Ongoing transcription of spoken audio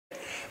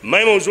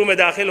میں موضوع میں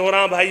داخل ہو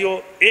رہا ہوں بھائیوں.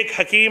 ایک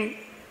حکیم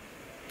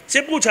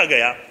سے پوچھا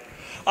گیا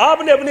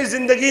آپ نے اپنی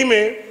زندگی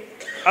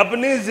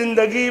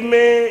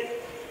میں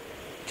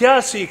کیا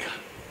سیکھا؟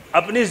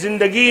 اپنی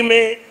زندگی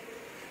میں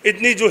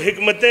اتنی جو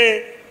حکمتیں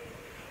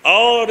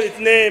اور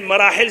اتنے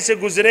مراحل سے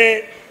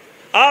گزرے،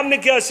 آپ نے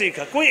کیا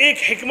سیکھا؟ کوئی ایک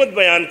حکمت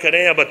بیان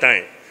کریں یا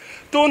بتائیں.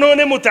 تو انہوں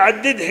نے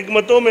متعدد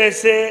حکمتوں میں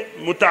سے،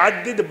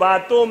 متعدد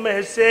باتوں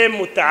میں سے،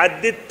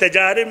 متعدد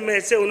تجارب میں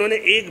سے انہوں نے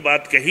ایک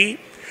بات کہی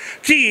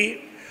کہ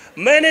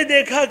میں نے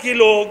دیکھا کہ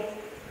لوگ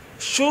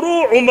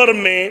شروع عمر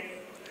میں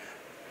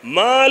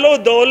مال و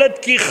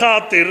دولت کی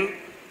خاطر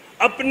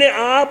اپنے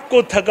آپ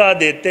کو تھکا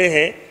دیتے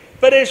ہیں،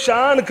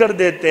 پریشان کر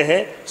دیتے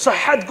ہیں،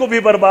 صحت کو بھی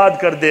برباد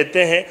کر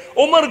دیتے ہیں،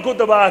 عمر کو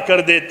تباہ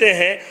کر دیتے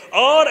ہیں،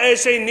 اور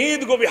ایسے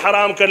نیند کو بھی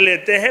حرام کر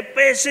لیتے ہیں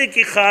پیسے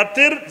کی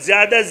خاطر،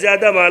 زیادہ سے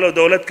زیادہ مال و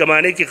دولت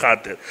کمانے کی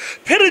خاطر.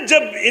 پھر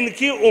جب ان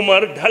کی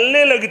عمر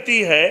ڈھلنے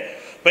لگتی ہے،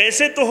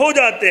 پیسے تو ہو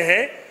جاتے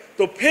ہیں،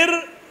 تو پھر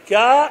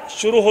کیا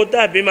شروع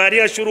ہوتا ہے؟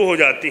 بیماریاں شروع ہو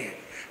جاتی ہیں،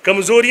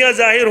 کمزوریاں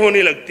ظاہر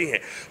ہونے لگتی ہیں.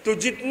 تو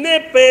جتنے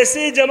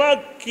پیسے جمع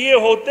کیے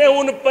ہوتے ہیں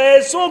ان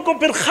پیسوں کو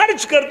پھر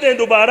خرچ کرتے ہیں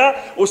دوبارہ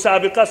اس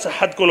سابقہ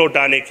صحت کو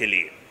لوٹانے کے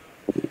لیے.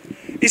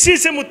 اسی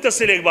سے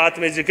متصل ایک بات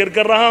میں ذکر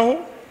کر رہا ہوں.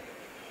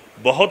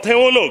 بہت ہیں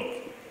وہ لوگ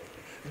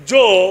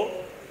جو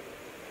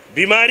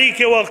بیماری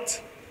کے وقت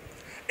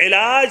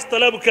علاج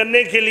طلب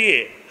کرنے کے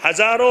لیے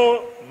ہزاروں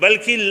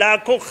بلکہ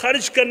لاکھوں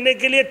خرچ کرنے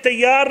کے لیے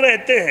تیار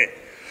رہتے ہیں،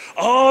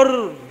 اور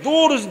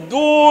دور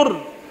دور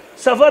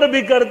سفر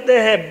بھی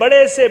کرتے ہیں،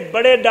 بڑے سے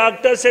بڑے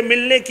ڈاکٹر سے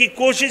ملنے کی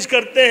کوشش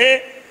کرتے ہیں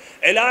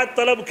علاج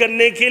طلب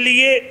کرنے کے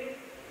لیے.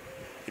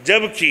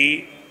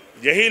 جبکہ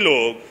یہی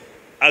لوگ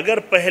اگر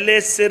پہلے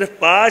صرف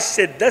 5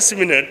 سے 10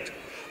 منٹ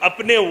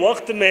اپنے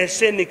وقت میں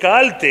سے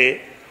نکالتے،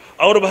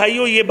 اور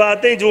بھائیوں یہ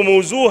باتیں جو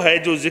موضوع ہے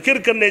جو ذکر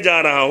کرنے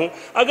جا رہا ہوں،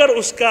 اگر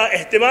اس کا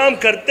اہتمام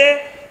کرتے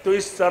تو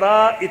اس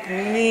طرح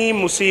اتنی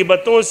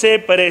مصیبتوں سے،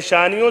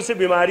 پریشانیوں سے،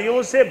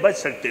 بیماریوں سے بچ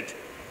سکتے تھے.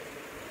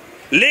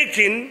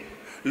 لیکن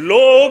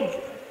لوگ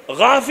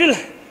غافل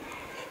ہیں،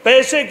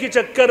 پیسے کی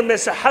چکر میں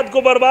صحت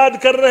کو برباد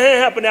کر رہے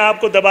ہیں، اپنے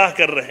آپ کو تباہ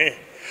کر رہے ہیں.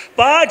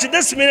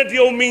 5-10 منٹ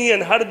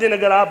یومیاً ہر دن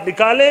اگر آپ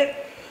نکالیں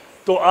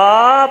تو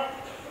آپ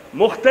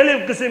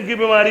مختلف قسم کی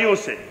بیماریوں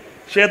سے،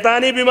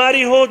 شیطانی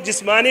بیماری ہو،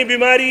 جسمانی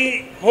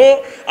بیماری ہو،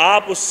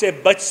 آپ اس سے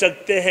بچ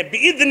سکتے ہیں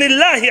بإذن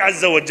اللہ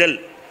عز و جل.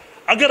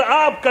 اگر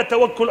آپ کا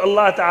توکل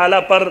اللہ تعالیٰ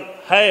پر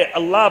ہے،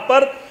 اللہ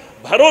پر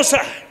بھروسہ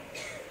ہے.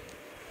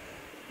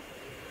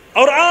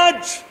 اور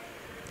آج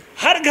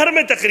ہر گھر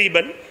میں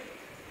تقریباً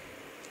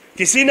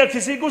کسی نہ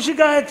کسی کو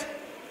شکایت ہے،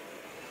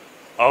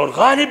 اور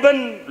غالباً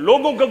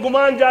لوگوں کا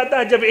گمان جاتا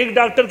ہے جب ایک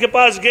ڈاکٹر کے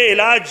پاس گئے،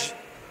 علاج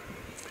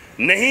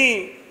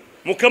نہیں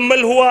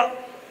مکمل ہوا،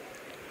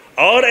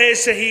 اور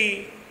ایسے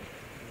ہی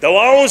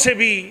دواؤں سے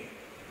بھی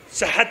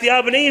صحت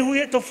یاب نہیں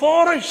ہوئے، تو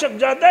فوراً شک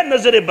جاتا ہے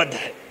نظر بد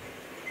ہے،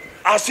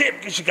 آسیب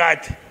کی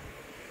شکایت ہے،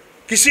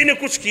 کسی نے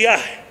کچھ کیا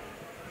ہے.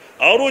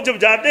 اور وہ جب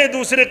جاتے ہیں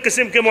دوسرے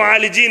قسم کے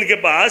معالجین کے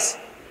پاس،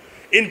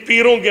 ان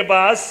پیروں کے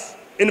پاس،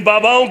 ان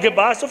باباؤں کے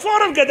پاس، تو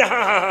فوراً کہتے ہیں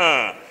ہاں ہاں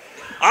ہاں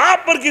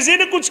آپ پر کسی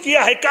نے کچھ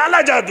کیا ہے،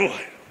 کالا جادو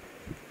ہے،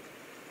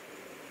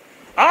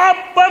 آپ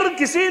پر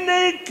کسی نے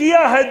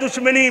کیا ہے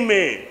دشمنی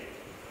میں،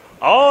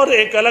 اور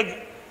ایک الگ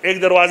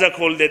ایک دروازہ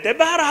کھول دیتے ہیں.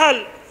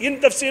 بہرحال ان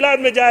تفصیلات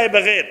میں جائے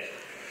بغیر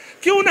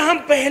کیوں نہ ہم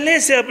پہلے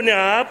سے اپنے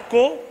آپ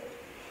کو،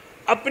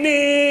 اپنی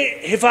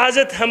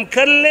حفاظت ہم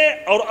کر لیں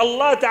اور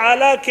اللہ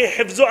تعالیٰ کے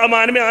حفظ و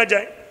امان میں آ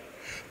جائیں.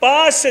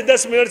 5 سے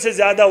 10 منٹ سے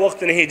زیادہ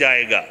وقت نہیں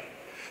جائے گا.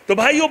 تو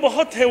بھائیوں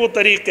بہت ہیں وہ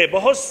طریقے،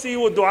 بہت سی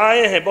وہ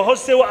دعائیں ہیں، بہت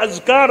سے وہ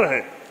اذکار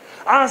ہیں،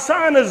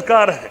 آسان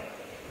اذکار ہیں،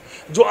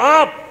 جو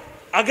آپ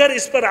اگر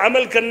اس پر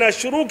عمل کرنا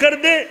شروع کر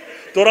دیں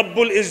تو رب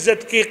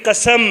العزت کی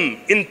قسم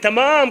ان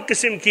تمام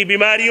قسم کی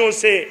بیماریوں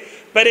سے،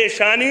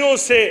 پریشانیوں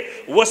سے،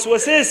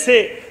 وسوسے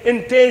سے، ان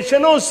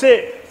ٹینشنوں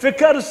سے،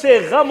 فکر سے،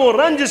 غم و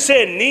رنج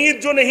سے،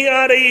 نیند جو نہیں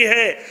آ رہی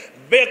ہے،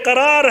 بے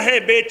قرار ہے،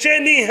 بے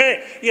چینی ہے،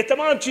 یہ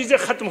تمام چیزیں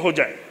ختم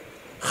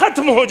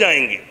ہو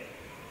جائیں گی.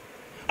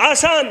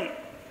 آسان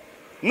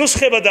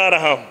نسخے بتا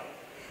رہا ہوں.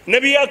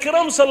 نبی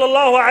اکرم صلی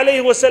اللہ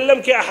علیہ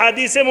وسلم کے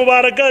احادیث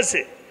مبارکہ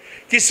سے،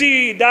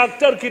 کسی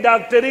ڈاکٹر کی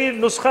ڈاکٹری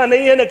نسخہ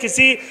نہیں ہے، نہ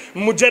کسی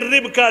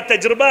مجرب کا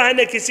تجربہ ہے،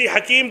 نہ کسی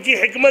حکیم کی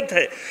حکمت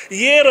ہے.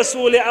 یہ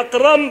رسول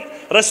اکرم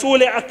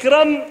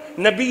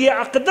نبی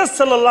اقدس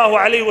صلی اللہ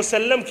علیہ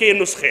وسلم کے یہ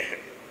نسخے ہیں.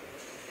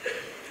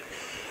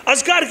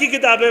 اذکار کی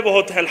کتابیں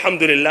بہت ہیں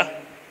الحمدللہ،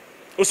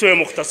 اس میں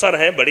مختصر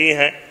ہیں، بڑی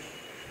ہیں،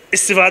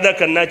 استفادہ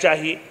کرنا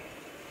چاہیے.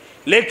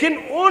 لیکن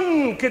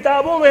ان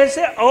کتابوں میں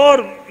سے اور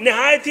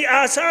نہایت ہی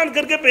آسان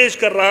کر کے پیش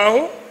کر رہا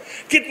ہوں.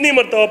 کتنی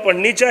مرتبہ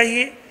پڑھنی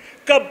چاہیے،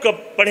 کب کب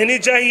پڑھنی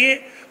چاہیے،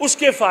 اس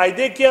کے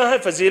فائدے کیا ہیں،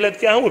 فضیلت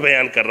کیا ہیں، وہ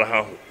بیان کر رہا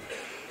ہوں.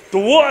 تو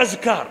وہ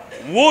اذکار،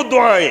 وہ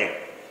دعائیں،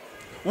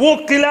 وہ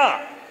قلعہ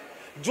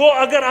جو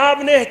اگر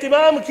آپ نے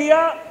اہتمام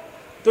کیا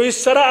تو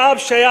اس طرح آپ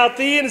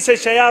شیاطین سے،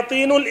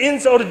 شیاطین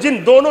الانس اور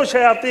جن، دونوں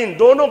شیاطین،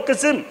 دونوں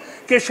قسم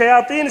کے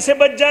شیاطین سے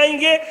بچ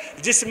جائیں گے،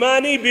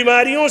 جسمانی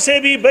بیماریوں سے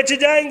بھی بچ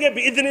جائیں گے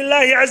بإذن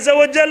اللہ عز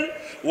و جل.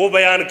 وہ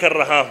بیان کر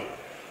رہا ہوں.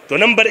 تو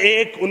نمبر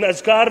 1 ان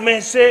اذکار میں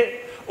سے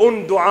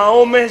ان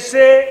دعاؤں میں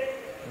سے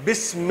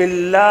بسم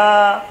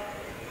اللہ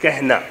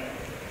کہنا،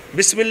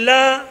 بسم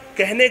اللہ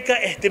کہنے کا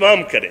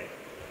اہتمام کریں۔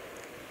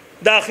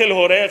 داخل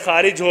ہو رہے ہیں،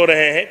 خارج ہو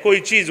رہے ہیں، کوئی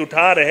چیز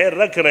اٹھا رہے ہیں،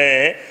 رکھ رہے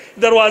ہیں،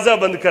 دروازہ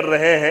بند کر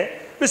رہے ہیں،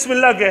 بسم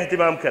اللہ کا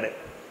اہتمام کریں۔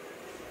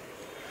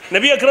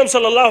 نبی اکرم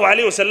صلی اللہ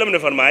علیہ وسلم نے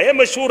فرمایا،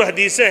 مشہور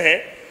حدیثیں ہیں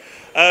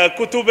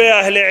کتب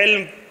اہل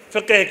علم،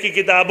 فقہ کی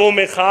کتابوں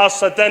میں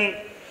خاصتاً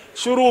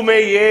شروع میں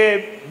یہ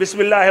بسم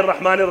اللہ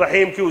الرحمن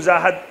الرحیم کی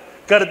وضاحت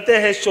کرتے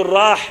ہیں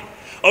شراح،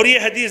 اور یہ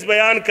حدیث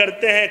بیان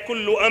کرتے ہیں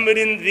کل امر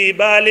ذی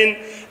بال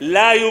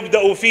لا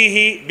یبدأ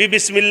فیہ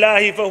ببسم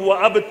اللہ فہو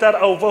ابتر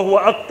او فہو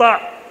اقطع۔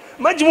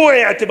 مجموع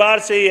اعتبار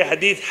سے یہ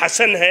حدیث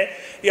حسن ہے،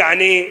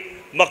 یعنی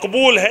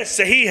مقبول ہے،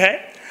 صحیح ہے،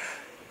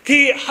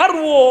 کہ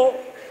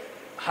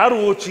ہر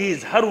وہ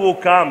چیز، ہر وہ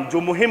کام جو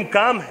مہم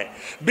کام ہے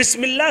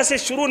بسم اللہ سے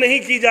شروع نہیں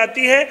کی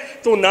جاتی ہے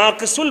تو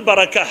ناقص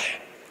البرکہ ہے،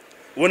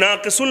 وہ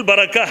ناقص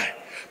البرکہ ہے۔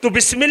 تو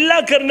بسم اللہ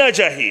کرنا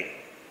چاہیے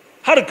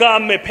ہر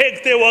کام میں،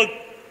 پھینکتے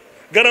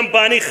وقت گرم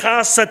پانی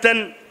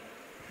خاصتاً۔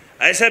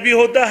 ایسا بھی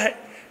ہوتا ہے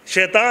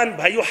شیطان،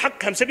 بھائیو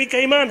حق ہم سے بھی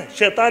کئیمان ہے،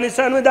 شیطان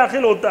انسان میں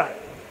داخل ہوتا ہے،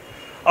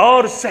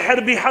 اور سحر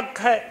بھی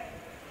حق ہے،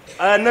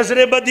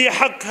 نظر بد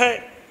یہ حق ہے،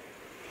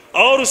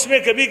 اور اس میں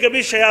کبھی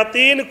کبھی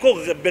شیاطین کو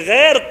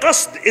بغیر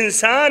قصد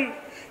انسان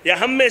یا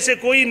ہم میں سے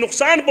کوئی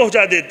نقصان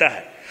پہنچا دیتا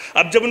ہے۔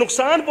 اب جب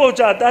نقصان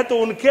پہنچاتا ہے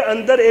تو ان کے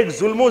اندر ایک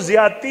ظلم و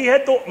زیادتی ہے،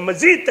 تو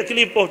مزید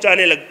تکلیف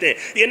پہنچانے لگتے ہیں۔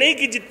 یہ نہیں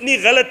کہ جتنی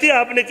غلطی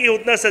آپ نے کی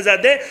اتنا سزا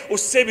دیں،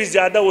 اس سے بھی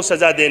زیادہ وہ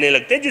سزا دینے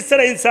لگتے ہیں۔ جس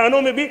طرح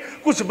انسانوں میں بھی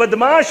کچھ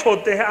بدماش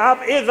ہوتے ہیں،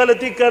 آپ ایک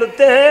غلطی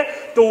کرتے ہیں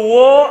تو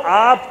وہ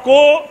آپ کو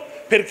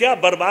پھر کیا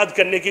برباد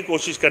کرنے کی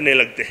کوشش کرنے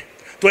لگتے ہیں،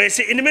 تو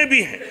ایسے ان میں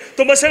بھی ہیں۔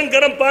 تو مثلا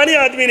گرم پانی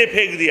آدمی نے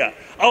پھینک دیا،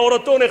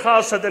 عورتوں نے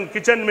خاصتاً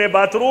کچن میں،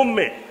 باتھ روم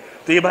میں،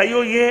 تو یہ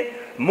بھائیو یہ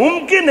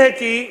ممکن ہے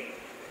کہ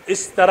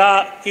اس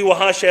طرح کی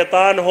وہاں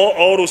شیطان ہو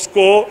اور اس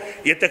کو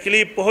یہ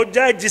تکلیف پہنچ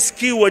جائے، جس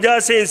کی وجہ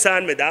سے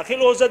انسان میں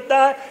داخل ہو سکتا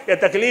ہے یا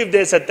تکلیف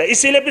دے سکتا ہے۔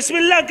 اسی لیے بسم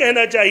اللہ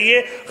کہنا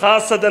چاہیے،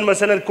 خاصتاً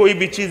مثلا کوئی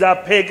بھی چیز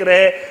آپ پھینک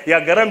رہے یا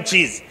گرم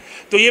چیز،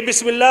 تو یہ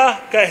بسم اللہ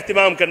کا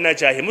اہتمام کرنا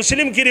چاہیے۔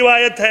 مسلم کی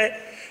روایت ہے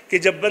کہ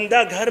جب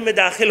بندہ گھر میں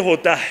داخل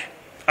ہوتا ہے،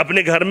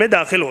 اپنے گھر میں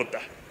داخل ہوتا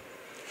ہے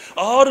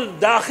اور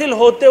داخل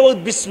ہوتے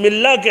وقت بسم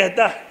اللہ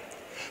کہتا ہے،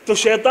 تو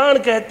شیطان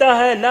کہتا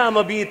ہے لا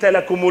مبیت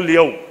لکم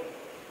اليوم،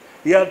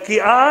 یا کہ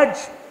آج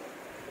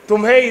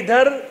تمہیں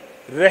ادھر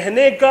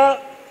رہنے کا،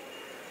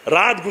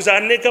 رات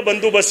گزارنے کا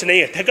بندوبست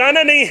نہیں ہے، ٹھکانہ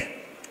نہیں ہے،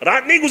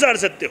 رات نہیں گزار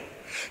سکتے ہو۔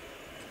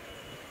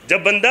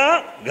 جب بندہ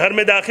گھر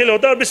میں داخل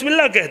ہوتا ہے اور بسم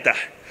اللہ کہتا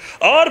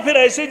ہے، اور پھر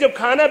ایسے جب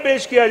کھانا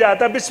پیش کیا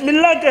جاتا ہے بسم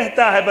اللہ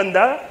کہتا ہے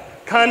بندہ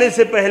کھانے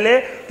سے پہلے،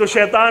 تو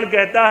شیطان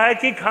کہتا ہے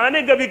کہ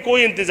کھانے کا بھی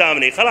کوئی انتظام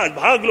نہیں، خلاص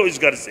بھاگ لو اس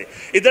گھر سے،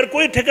 ادھر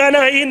کوئی ٹھکانہ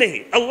ہی نہیں۔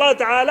 اللہ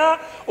تعالیٰ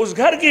اس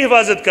گھر کی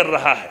حفاظت کر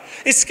رہا ہے۔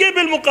 اس کے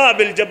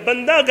بالمقابل جب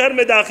بندہ گھر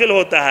میں داخل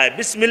ہوتا ہے،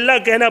 بسم اللہ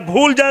کہنا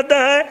بھول جاتا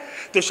ہے،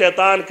 تو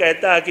شیطان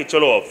کہتا ہے کہ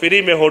چلو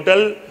فری میں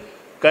ہوٹل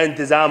کا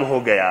انتظام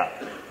ہو گیا،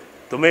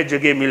 تمہیں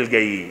جگہ مل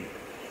گئی،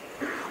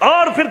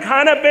 اور پھر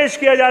کھانا پیش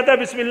کیا جاتا ہے،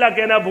 بسم اللہ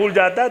کہنا بھول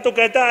جاتا ہے، تو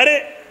کہتا ہے ارے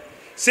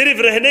صرف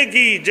رہنے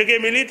کی جگہ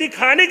ملی تھی،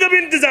 کھانے کا بھی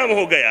انتظام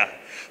ہو گیا،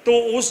 تو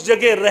اس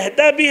جگہ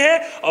رہتا بھی ہے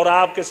اور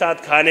آپ کے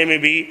ساتھ کھانے میں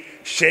بھی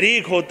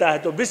شریک ہوتا ہے۔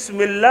 تو بسم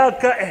اللہ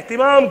کا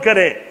اہتمام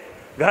کریں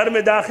گھر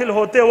میں داخل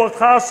ہوتے وقت،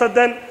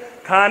 خاصتاً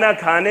کھانا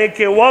کھانے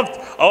کے وقت،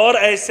 اور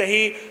ایسے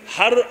ہی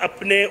ہر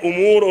اپنے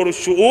امور اور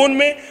شؤون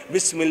میں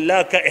بسم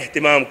اللہ کا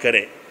اہتمام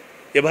کریں۔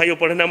 یہ بھائیو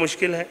پڑھنا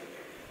مشکل ہے،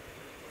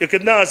 یہ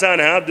کتنا آسان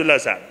ہے عبداللہ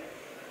صاحب،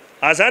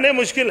 آسان ہے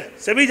مشکل ہے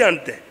سبھی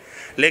جانتے ہیں،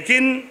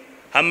 لیکن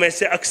ہم میں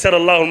سے اکثر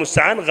اللہ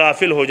المستعان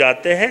غافل ہو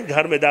جاتے ہیں،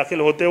 گھر میں داخل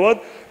ہوتے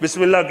وقت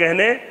بسم اللہ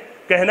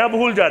کہنا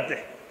بھول جاتے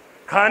ہیں،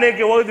 کھانے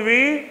کے وقت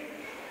بھی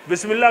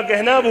بسم اللہ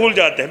کہنا بھول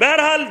جاتے ہیں۔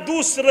 بہرحال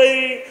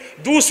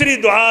دوسری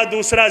دعا،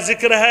 دوسرا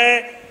ذکر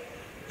ہے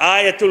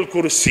آیت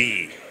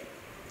الکرسی۔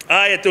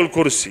 آیت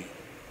الکرسی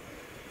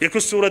یہ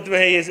کس صورت میں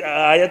ہے؟ یہ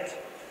آیت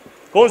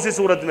کون سی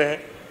صورت میں ہے؟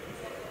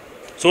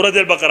 سورۃ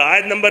البقرہ،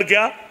 آیت نمبر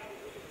کیا؟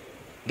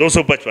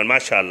 255۔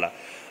 ماشاءاللہ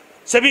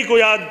سبھی کو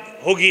یاد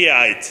ہوگی یہ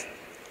آیت۔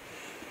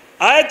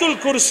 آیت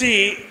الکرسی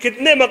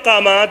کتنے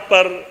مقامات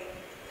پر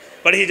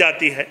پڑھی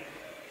جاتی ہے،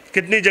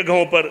 کتنی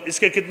جگہوں پر، اس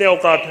کے کتنے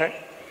اوقات ہیں؟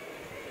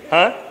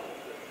 ہاں،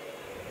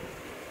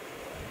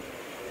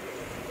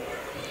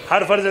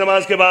 ہر فرض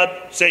نماز کے بعد،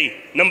 صحیح،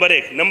 نمبر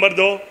 1۔ نمبر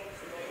 2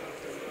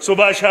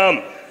 صبح شام،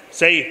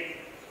 صحیح۔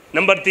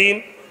 نمبر 3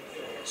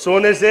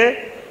 سونے سے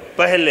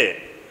پہلے،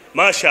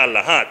 ماشاءاللہ۔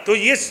 ہاں، تو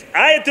یہ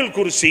آیت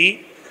الکرسی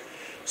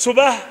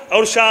صبح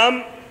اور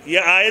شام یہ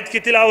آیت کی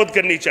تلاوت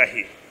کرنی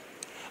چاہیے،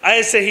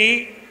 ایسے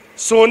ہی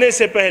سونے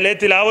سے پہلے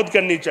تلاوت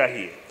کرنی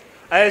چاہیے،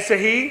 ایسے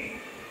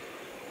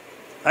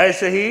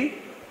ہی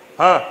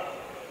ہاں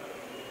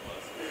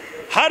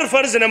ہر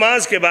فرض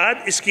نماز کے بعد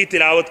اس کی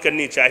تلاوت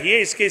کرنی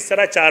چاہیے۔ اس کے اس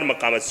طرح 4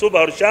 مقامات، صبح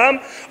اور شام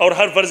اور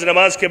ہر فرض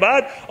نماز کے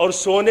بعد اور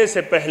سونے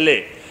سے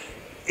پہلے۔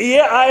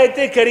 یہ آیت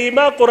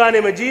کریمہ قرآن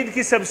مجید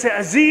کی سب سے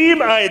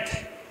عظیم آیت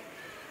ہے،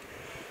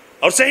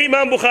 اور صحیح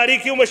امام بخاری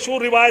کی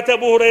مشہور روایت ہے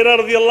ابو ہریرہ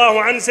رضی اللہ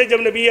عنہ سے،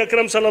 جب نبی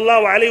اکرم صلی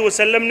اللہ علیہ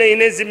وسلم نے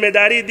انہیں ذمہ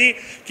داری دی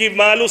کہ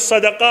مال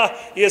الصدقہ،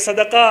 یہ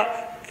صدقہ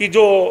کی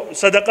جو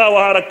صدقہ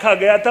وہاں رکھا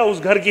گیا تھا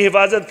اس گھر کی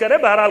حفاظت کرے۔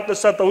 بہرحال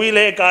قصہ طویل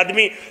ہے، ایک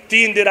آدمی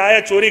 3 درایہ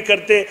چوری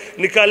کرتے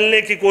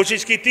نکالنے کی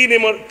کوشش کی،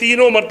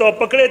 تینوں مرتبہ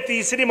پکڑے،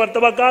 تیسری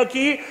مرتبہ کہا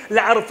کہ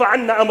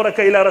لَأَرْفَعَنَّ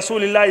أَمْرَكَ إِلَى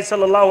رسول اللہ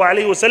صلی اللہ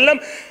علیہ وسلم،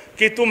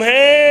 کہ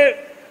تمہیں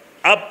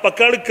اب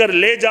پکڑ کر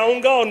لے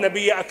جاؤں گا اور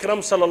نبی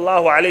اکرم صلی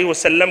اللہ علیہ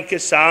وسلم کے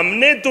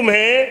سامنے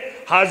تمہیں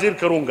حاضر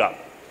کروں گا۔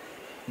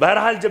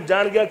 بہرحال جب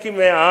جان گیا کہ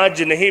میں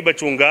آج نہیں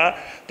بچوں گا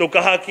تو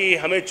کہا کہ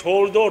ہمیں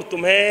چھوڑ دو اور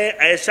تمہیں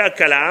ایسا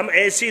کلام،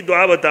 ایسی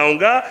دعا بتاؤں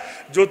گا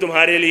جو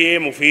تمہارے لیے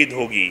مفید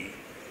ہوگی۔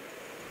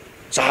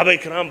 صحابہ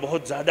اکرام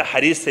بہت زیادہ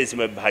حریص تھے اس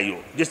میں بھائیوں،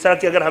 جس طرح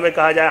کہ اگر ہمیں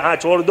کہا جائے ہاں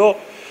چھوڑ دو،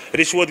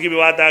 رشوت کی بھی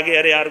بات آ گئی،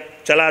 ارے یار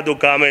چلا دو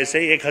کام ایسے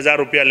ہی، 1000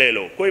 روپیہ لے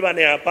لو، کوئی بات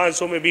نہیں،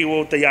 500 میں بھی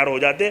وہ تیار ہو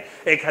جاتے،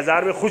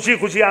 1000 میں خوشی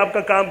خوشی آپ کا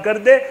کام کر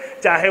دے،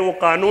 چاہے وہ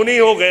قانونی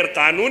ہو، غیر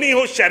قانونی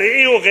ہو،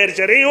 شرعی ہو، غیر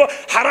شرعی ہو،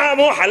 حرام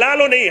ہو،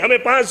 حلال ہو، نہیں، ہمیں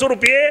 500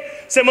 روپے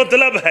سے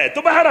مطلب ہے۔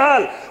 تو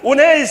بہرحال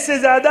انہیں اس سے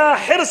زیادہ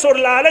حرص اور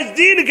لالچ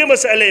دین کے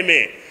مسئلے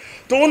میں،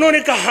 تو انہوں نے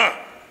کہا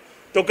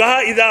تو کہا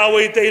اذا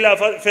اویت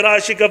الى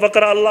فراشک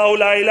فقرأ اللہ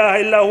لا الہ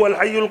الا هو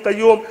الحی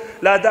القیوم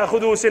لا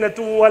تأخذه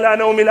سنة ولا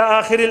نوم الى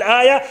آخر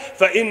الآیہ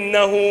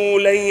فإنه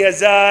لن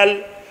يزال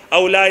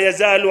او لا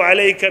يزال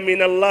عليك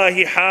من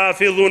اللہ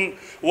حافظ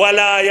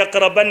ولا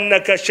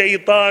يقربنك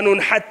شیطان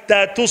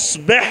حتى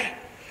تصبح،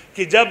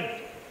 کہ جب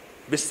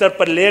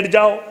بستر پر لیٹ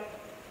جاؤ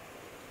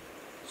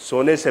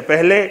سونے سے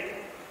پہلے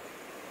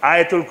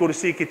آیت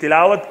الکرسی کی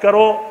تلاوت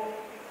کرو،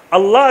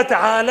 اللہ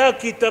تعالیٰ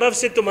کی طرف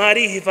سے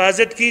تمہاری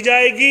حفاظت کی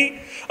جائے گی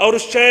اور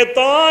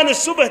شیطان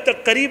صبح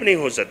تک قریب نہیں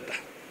ہو سکتا۔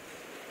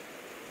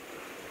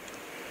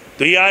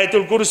 تو یہ آیت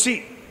الکرسی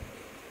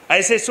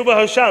ایسے صبح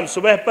اور شام،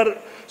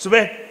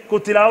 صبح کو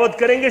تلاوت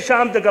کریں گے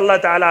شام تک اللہ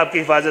تعالیٰ آپ کی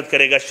حفاظت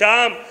کرے گا،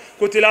 شام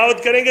کو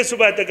تلاوت کریں گے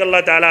صبح تک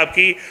اللہ تعالیٰ آپ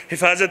کی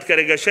حفاظت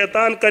کرے گا،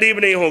 شیطان قریب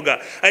نہیں ہوگا۔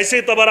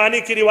 ایسے طبرانی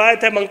کی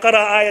روایت ہے من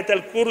قرأ آیت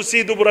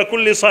الکرسی دبر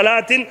کل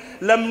صلاۃ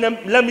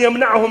لم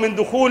یمنعہ من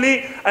دخول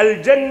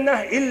الجنہ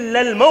الا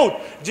الموت،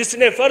 جس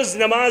نے فرض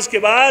نماز کے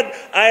بعد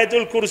آیت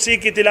الکرسی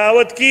کی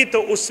تلاوت کی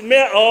تو اس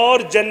میں اور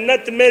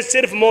جنت میں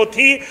صرف موت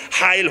ہی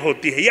حائل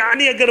ہوتی ہے،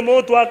 یعنی اگر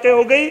موت واقع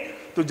ہو گئی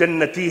تو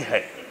جنتی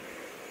ہے۔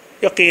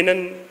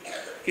 یقیناً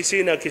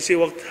کسی نہ کسی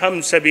وقت ہم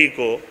سبھی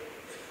کو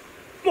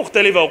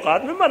مختلف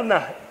اوقات میں مرنا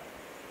ہے۔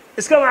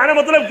 اس کا معنی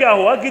مطلب کیا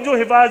ہوا کہ جو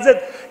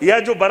حفاظت یا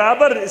جو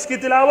برابر اس کی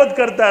تلاوت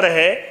کرتا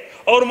رہے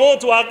اور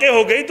موت واقع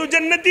ہو گئی تو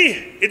جنتی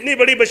ہے۔ اتنی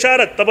بڑی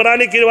بشارت،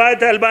 طبرانی کی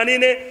روایت ہے، البانی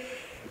نے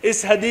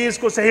اس حدیث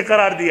کو صحیح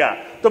قرار دیا۔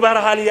 تو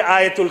بہرحال یہ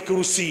آیت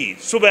الکرسی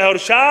صبح اور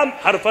شام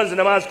ہر فرض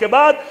نماز کے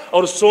بعد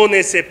اور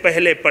سونے سے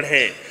پہلے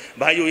پڑھیں۔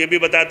 بھائیو یہ بھی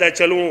بتاتا ہے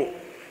چلوں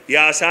یہ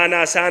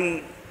آسان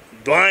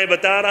دعائیں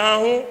بتا رہا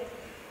ہوں،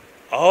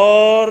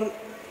 اور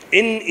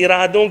ان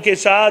ارادوں کے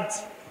ساتھ،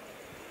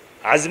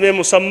 عزم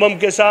مصمم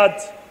کے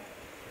ساتھ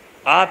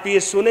آپ یہ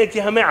سنیں کہ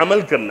ہمیں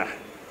عمل کرنا ہے،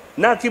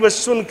 نہ کہ بس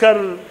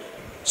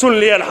سن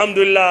لیا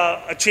الحمدللہ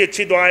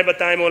اچھی دعائیں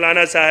بتائیں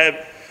مولانا صاحب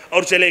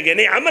اور چلے گئے،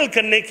 نہیں، عمل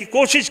کرنے کی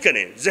کوشش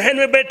کریں، ذہن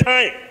میں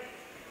بیٹھائیں۔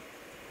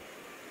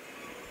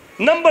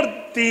 نمبر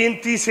 3،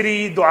 تیسری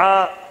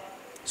دعا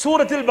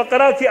سورۃ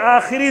البقرہ کی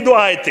آخری 2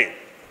 آیتیں،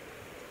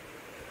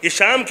 یہ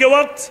شام کے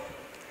وقت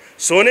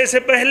سونے سے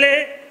پہلے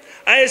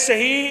ایسے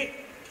ہی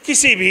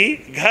کسی بھی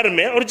گھر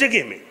میں اور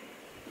جگہ میں۔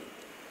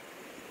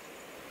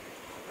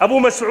 ابو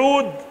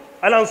مسعود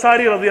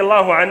الانصاری رضی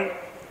اللہ عنہ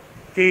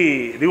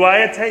کی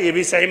روایت ہے، یہ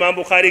بھی صحیح امام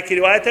بخاری کی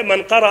روایت ہے،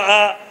 من قرأ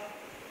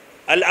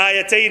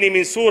الآیتین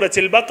من سورۃ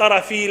البقرہ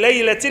فی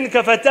لیلۃ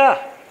کفتاہ،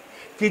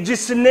 کہ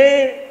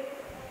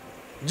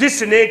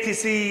جس نے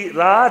کسی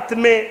رات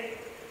میں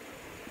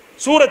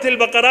سورۃ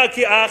البقرہ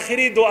کی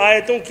آخری 2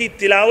 آیتوں کی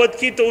تلاوت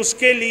کی تو اس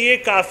کے لیے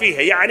کافی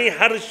ہے، یعنی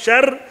ہر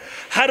شر،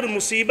 ہر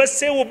مصیبت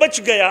سے وہ بچ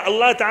گیا،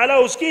 اللہ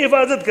تعالیٰ اس کی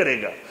حفاظت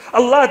کرے گا،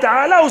 اللہ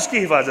تعالیٰ اس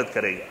کی حفاظت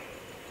کرے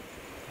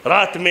گا۔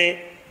 رات میں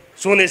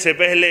سونے سے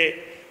پہلے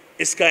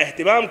اس کا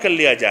اہتمام کر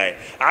لیا جائے۔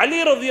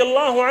 علی رضی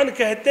اللہ عنہ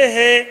کہتے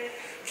ہیں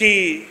کہ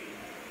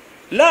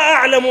لا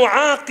اعلم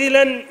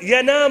عاقلا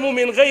ينام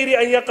من غیر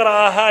ان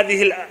يقرأ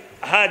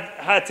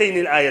هاتین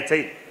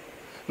الآیتین،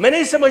 میں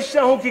نہیں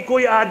سمجھتا ہوں کہ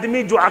کوئی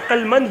آدمی جو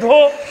عقل مند ہو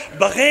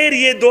بغیر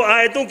یہ 2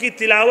 آیتوں کی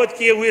تلاوت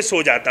کیے ہوئے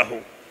سو جاتا ہو۔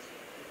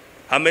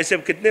 ہم میں سے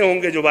کتنے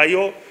ہوں گے جو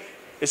بھائیوں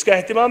اس کا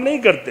اہتمام نہیں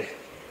کرتے؟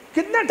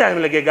 کتنا ٹائم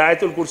لگے گا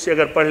آیت الکرسی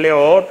اگر پڑھ لیں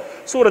اور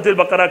سورۃ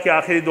البقرہ کی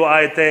آخری 2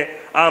 آیتیں،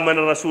 آمن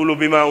الرسول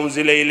بما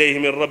انزل الیہ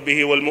من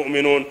ربہ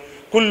والمؤمنون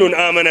کل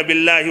آمن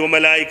باللہ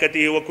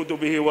وملائکتہ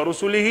وکتبہ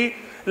ورسلہ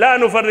لا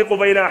نفرق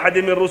بین احد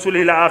من رسلہ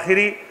الی آخر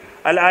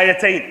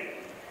الآیتین،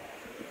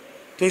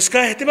 تو اس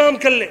کا اہتمام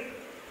کر لیں۔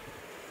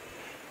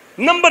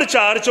 نمبر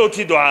 4،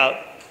 چوتھی دعا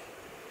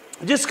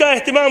جس کا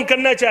اہتمام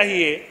کرنا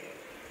چاہیے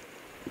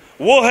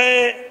وہ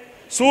ہے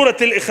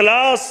سورۃ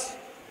الاخلاص،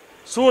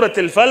 سورۃ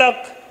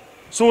الفلق،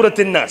 سورۃ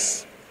الناس،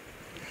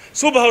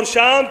 صبح اور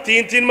شام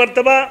 3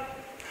 مرتبہ،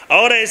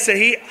 اور ایسے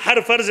ہی ہر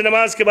فرض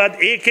نماز کے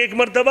بعد 1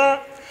 مرتبہ،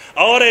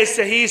 اور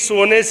ایسے ہی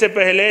سونے سے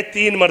پہلے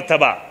 3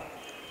 مرتبہ،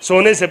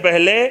 سونے سے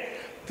پہلے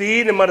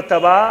 3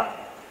 مرتبہ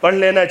پڑھ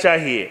لینا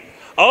چاہیے۔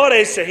 اور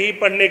ایسے ہی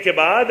پڑھنے کے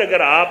بعد اگر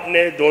آپ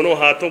نے دونوں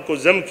ہاتھوں کو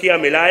ضم کیا،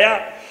 ملایا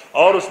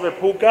اور اس میں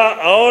پھونکا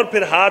اور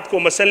پھر ہاتھ کو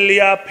مسل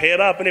لیا،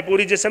 پھیرا اپنے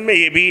پوری جسم میں،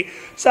 یہ بھی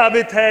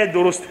ثابت ہے،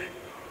 درست ہے۔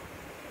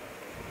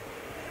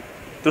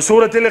 تو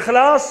سورۃ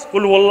الاخلاص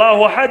قل هو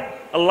اللہ احد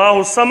اللہ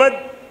الصمد،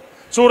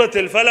 سورۃ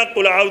الفلق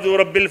قل اعوذ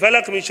برب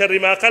الفلق من شر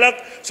ما خلق،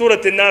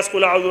 سورۃ الناس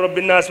قل اعوذ برب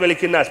الناس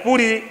ملک الناس،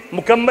 پوری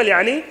مکمل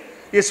یعنی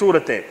یہ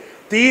سورتیں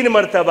 3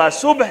 مرتبہ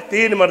صبح،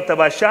 3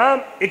 مرتبہ شام،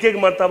 1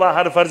 مرتبہ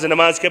ہر فرض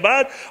نماز کے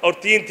بعد، اور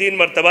 3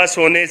 مرتبہ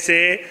سونے سے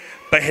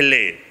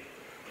پہلے۔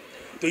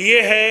 تو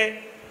یہ ہے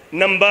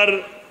نمبر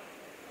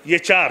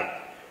 4۔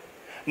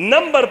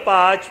 نمبر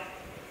 5،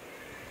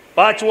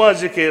 پانچواں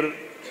ذکر،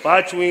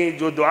 پانچویں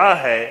جو دعا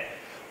ہے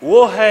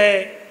وہ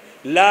ہے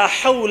لا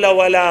حول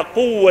ولا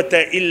قوت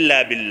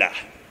الا باللہ۔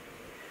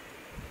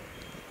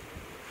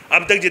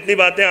 اب تک جتنی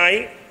باتیں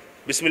آئیں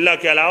بسم اللہ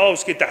کے علاوہ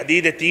اس کی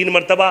تحدید ہے 3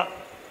 مرتبہ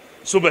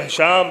صبح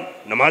شام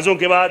نمازوں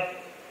کے بعد۔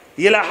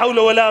 یہ لا حول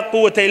ولا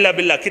قوت الا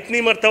باللہ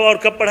کتنی مرتبہ اور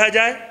کب پڑھا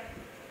جائے؟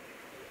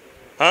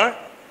 ہاں،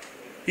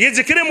 یہ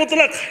ذکر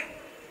مطلق ہے،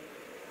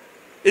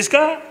 اس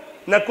کا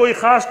نہ کوئی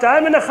خاص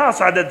ٹائم نہ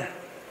خاص عدد ہے،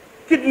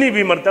 کتنی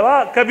بھی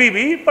مرتبہ کبھی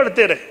بھی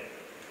پڑھتے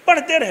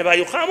رہے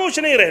بھائیو، خاموش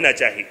نہیں رہنا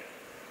چاہیے،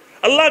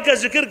 اللہ کا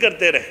ذکر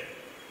کرتے رہے۔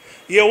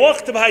 یہ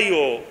وقت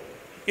بھائیو،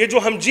 یہ جو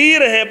ہم جی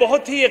رہے ہیں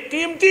بہت ہی ایک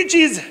قیمتی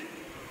چیز ہے،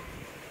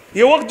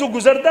 یہ وقت جو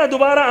گزرتا ہے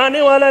دوبارہ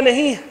آنے والا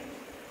نہیں ہے۔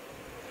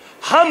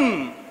 ہم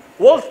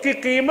وقت کی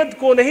قیمت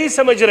کو نہیں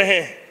سمجھ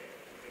رہے ہیں،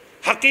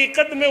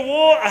 حقیقت میں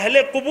وہ اہل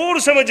قبور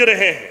سمجھ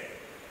رہے ہیں۔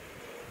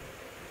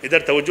 ادھر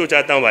توجہ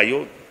چاہتا ہوں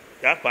بھائیو،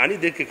 کیا پانی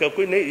دیکھ کے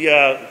کوئی نہیں،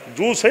 یا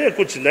جوس ہے یا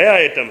کچھ نیا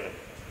آئٹم ہے؟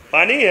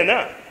 پانی ہے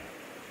نا،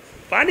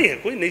 پانی ہے،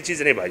 کوئی نئی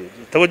چیز نہیں بھائیو،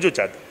 توجہ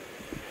چاہتا ہوں۔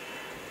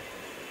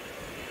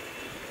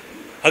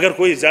 اگر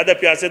کوئی زیادہ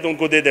پیاسے تو ان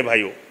کو دے دے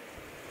بھائیو۔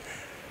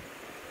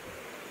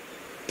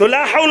 تو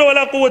لا حول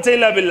ولا قوت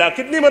الا باللہ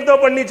کتنی مرتبہ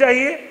پڑھنی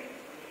چاہیے؟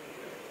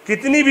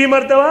 کتنی بھی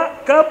مرتبہ،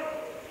 کب؟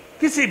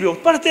 کسی بھی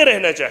وقت پڑھتے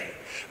رہنا چاہیے۔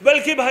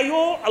 بلکہ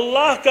بھائیو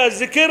اللہ کا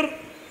ذکر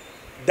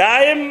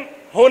دائم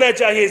ہونا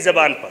چاہیے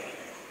زبان پر،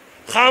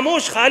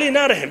 خاموش خالی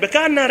نہ رہیں،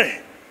 بیکار نہ رہیں۔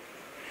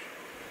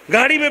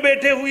 گاڑی میں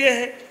بیٹھے ہوئے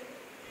ہیں،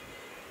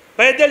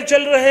 پیدل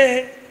چل رہے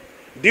ہیں،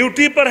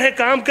 ڈیوٹی پر ہیں،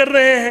 کام کر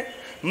رہے ہیں،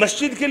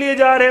 مسجد کے لیے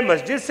جا رہے ہیں،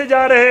 مسجد سے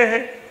جا رہے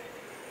ہیں،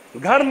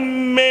 گھر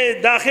میں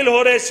داخل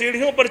ہو رہے،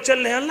 سیڑھیوں پر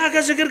چل رہے ہیں، اللہ کا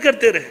ذکر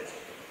کرتے رہے۔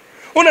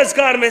 ان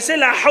اذکار میں سے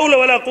لا حول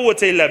ولا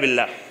قوت الا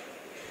باللہ۔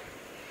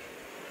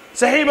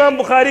 صحیح امام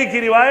بخاری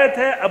کی روایت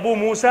ہے ابو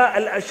موسیٰ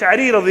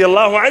الاشعری رضی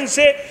اللہ عنہ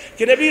سے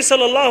کہ نبی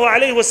صلی اللہ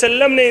علیہ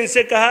وسلم نے ان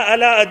سے کہا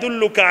الا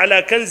ادلک علی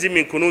کنز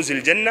من کنوز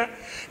الجنہ،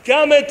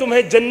 کیا میں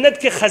تمہیں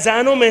جنت کے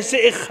خزانوں میں سے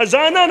ایک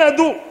خزانہ نہ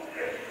دوں؟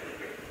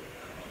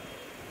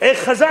 ایک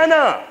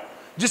خزانہ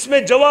جس میں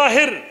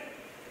جواہر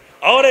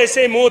اور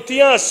ایسے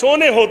موتیاں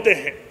سونے ہوتے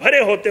ہیں، بھرے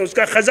ہوتے ہیں، اس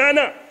کا خزانہ۔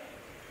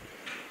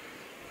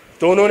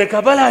 تو انہوں نے کہا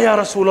بلا یا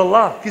رسول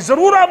اللہ، کہ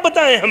ضرور آپ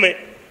بتائیں ہمیں،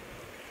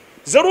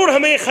 ضرور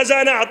ہمیں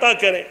خزانہ عطا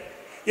کریں،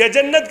 یا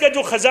جنت کا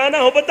جو خزانہ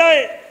ہو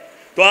بتائیں۔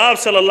 تو آپ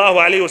صلی اللہ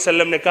علیہ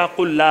وسلم نے کہا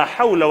قل لا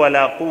حول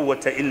ولا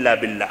قوت الا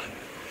باللہ،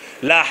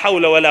 لا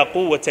حول ولا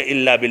قوت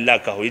الا باللہ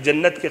کہو، یہ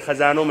جنت کے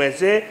خزانوں میں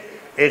سے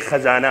ایک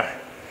خزانہ ہے۔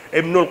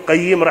 ابن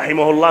القیم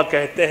رحمہ اللہ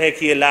کہتے ہیں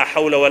کہ یہ لا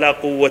حول ولا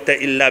قوت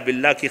الا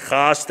باللہ کی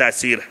خاص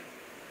تاثیر ہے۔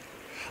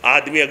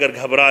 آدمی اگر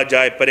گھبرا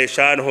جائے،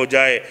 پریشان ہو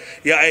جائے،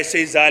 یا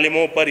ایسے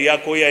ظالموں پر یا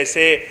کوئی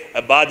ایسے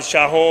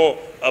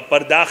بادشاہوں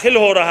پر داخل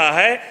ہو رہا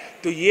ہے،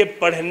 تو یہ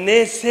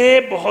پڑھنے سے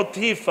بہت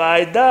ہی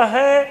فائدہ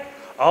ہے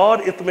اور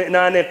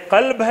اطمینان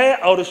قلب ہے،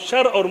 اور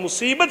شر اور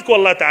مصیبت کو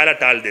اللہ تعالیٰ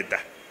ٹال دیتا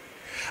ہے۔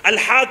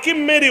 الحاکم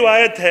میں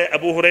روایت ہے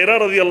ابو ہریرہ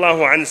رضی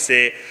اللہ عنہ سے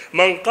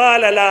من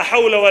قال لا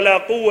حول ولا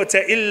قوت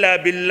الا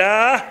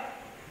باللہ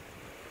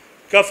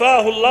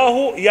کفاہ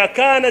اللہ یا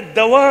کانت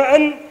دواء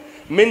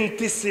من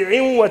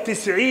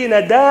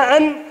 99 داء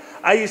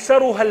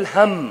ایسرها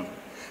الہم،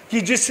 کہ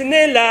جس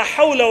نے لا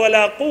حول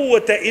ولا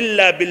قوت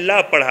الا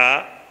باللہ پڑھا،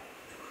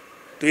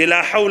 تو یہ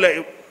لا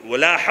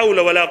حول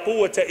ولا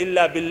قوت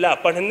الا باللہ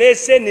پڑھنے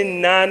سے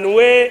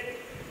 99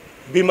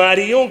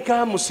 بیماریوں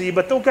کا،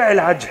 مصیبتوں کا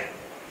علاج ہے۔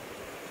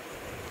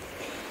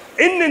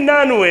 ان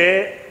 99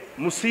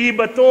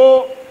 مصیبتوں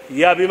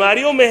یا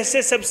بیماریوں میں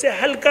سے سب سے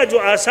ہلکا جو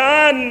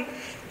آسان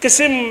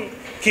قسم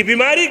کی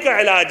بیماری کا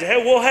علاج ہے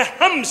وہ ہے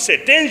ہم سے،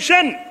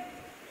 ٹینشن،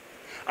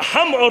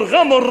 ہم اور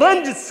غم اور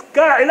رنج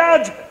کا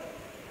علاج ہے۔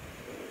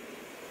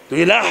 تو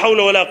یہ لا حول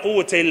ولا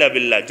قوت الا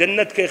باللہ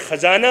جنت کے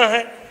خزانہ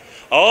ہے،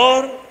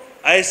 اور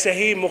ایسے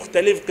ہی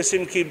مختلف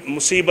قسم کی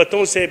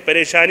مصیبتوں سے،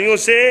 پریشانیوں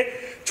سے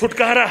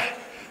چھٹکارا ہے۔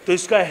 تو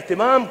اس کا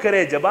اہتمام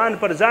کریں، زبان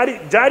پر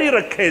جاری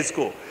رکھیں، اس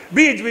کو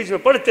بیچ بیچ میں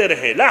پڑھتے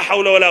رہیں، لا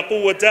حول ولا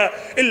قوت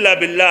الا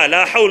باللہ،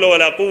 لا حول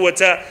ولا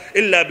قوت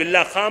الا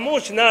باللہ۔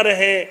 خاموش نہ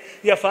رہیں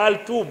یا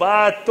فالتو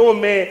باتوں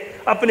میں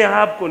اپنے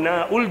آپ کو نہ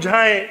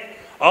الجھائیں،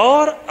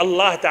 اور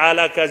اللہ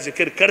تعالیٰ کا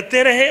ذکر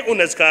کرتے رہیں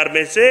ان اذکار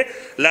میں سے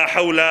لا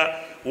حول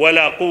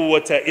ولا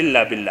قوت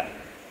الا باللہ۔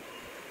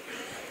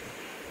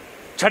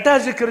 چھٹا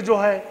ذکر جو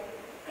ہے،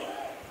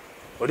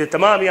 اور یہ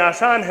تمام یہ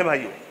آسان ہے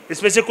بھائیوں،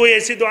 اس میں سے کوئی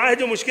ایسی دعا ہے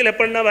جو مشکل ہے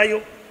پڑھنا بھائیوں؟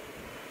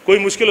 کوئی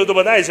مشکل ہو تو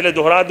بتائیں، اس لیے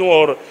دہرا دوں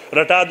اور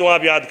رٹا دوں،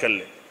 آپ یاد کر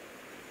لیں۔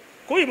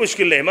 کوئی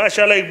مشکل نہیں۔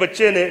 ماشاءاللہ ایک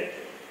بچے نے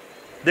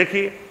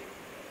دیکھیے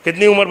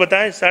کتنی عمر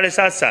بتائیں،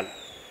 7.5 سال،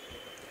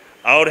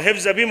 اور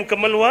حفظ ابھی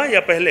مکمل ہوا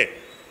یا پہلے؟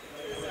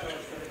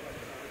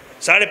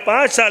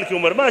 5.5 سال کی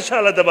عمر،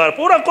 ماشاءاللہ تبارک،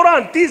 پورا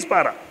قرآن 30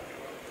 پارہ۔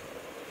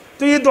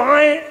 تو یہ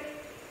دعائیں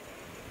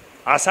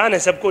آسان ہے،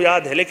 سب کو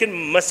یاد ہے، لیکن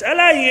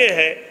مسئلہ یہ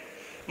ہے،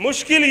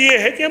 مشکل یہ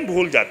ہے کہ ہم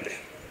بھول جاتے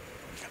ہیں،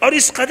 اور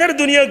اس قدر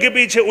دنیا کے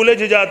پیچھے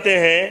الجھ جاتے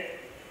ہیں،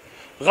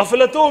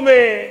 غفلتوں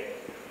میں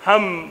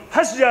ہم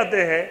پھنس جاتے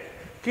ہیں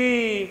کہ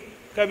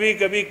کبھی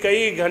کبھی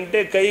کئی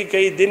گھنٹے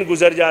کئی دن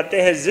گزر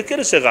جاتے ہیں ذکر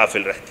سے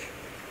غافل رہتے ہیں۔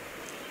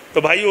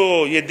 تو بھائیو،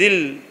 یہ دل،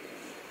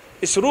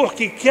 اس روح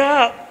کی کیا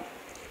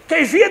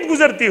کیفیت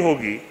گزرتی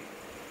ہوگی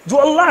جو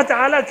اللہ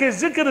تعالیٰ کے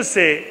ذکر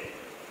سے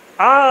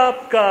آپ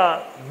کا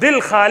دل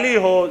خالی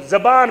ہو،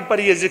 زبان پر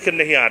یہ ذکر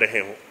نہیں آ رہے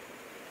ہوں۔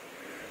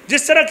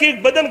 جس طرح کہ ایک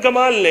بدن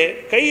کمال لے،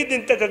 کئی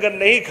دن تک اگر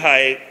نہیں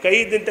کھائے،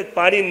 کئی دن تک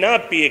پانی نہ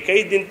پیے،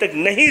 کئی دن تک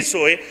نہیں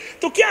سوئے،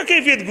 تو کیا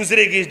کیفیت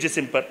گزرے گی اس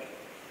جسم پر؟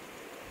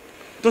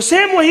 تو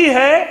سیم وہی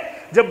ہے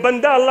جب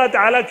بندہ اللہ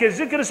تعالیٰ کے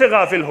ذکر سے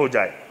غافل ہو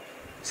جائے۔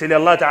 اس لیے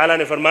اللہ تعالیٰ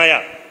نے فرمایا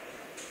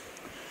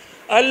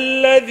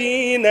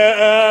الذین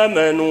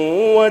آمنوا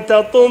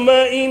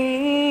وتطمئن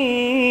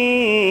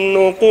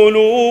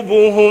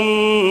قلوبهم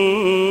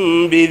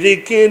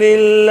بذکر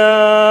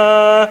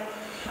اللہ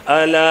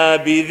الا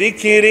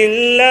بذکر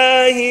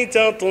اللہ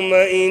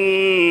تطمئن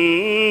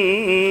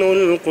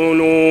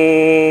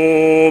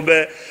القلوب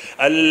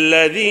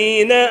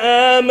الذین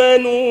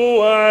آمنوا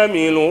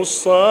وعملوا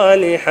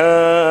الصالحات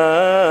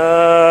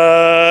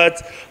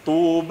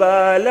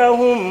طوبى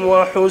لهم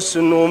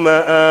وحسن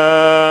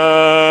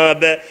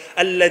مآب۔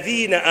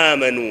 الذین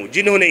آمنوا،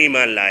 جنہوں نے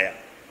ایمان لایا،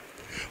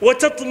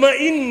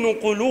 وتطمئن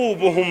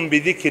قلوبهم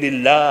بذکر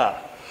اللہ،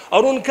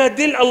 اور ان کا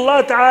دل اللہ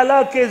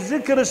تعالیٰ کے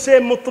ذکر سے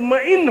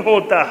مطمئن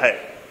ہوتا ہے،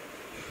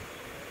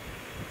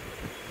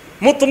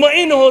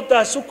 مطمئن ہوتا،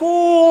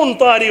 سکون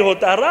طاری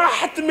ہوتا،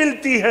 راحت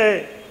ملتی ہے۔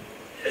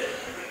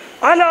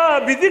 الا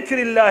بذکر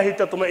اللہ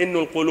تطمئن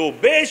القلوب،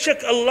 بے شک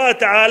اللہ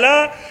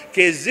تعالیٰ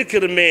کے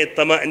ذکر میں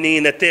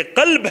طمأنینت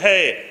قلب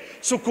ہے،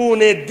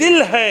 سکون دل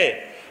ہے،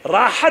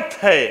 راحت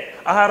ہے،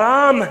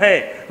 آرام ہے،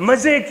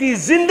 مزے کی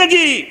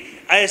زندگی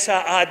ایسا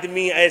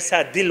آدمی، ایسا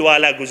دل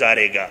والا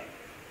گزارے گا۔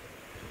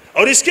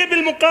 اور اس کے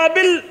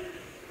بالمقابل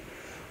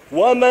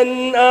وَمَنْ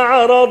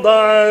أَعْرَضَ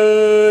عَنْ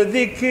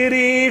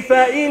ذِكْرِي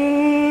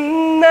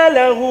فَإِنَّ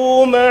لَهُ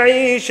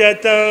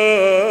مَعِيشَةً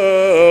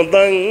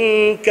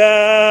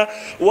ضَنْكًا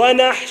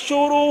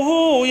وَنَحْشُرُهُ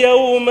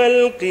يَوْمَ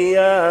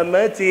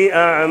الْقِيَامَةِ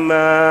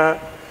أَعْمَى،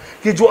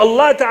 کہ جو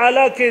اللہ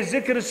تعالیٰ کے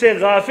ذکر سے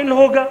غافل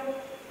ہوگا،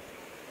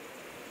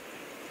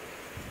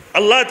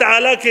 اللہ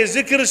تعالیٰ کے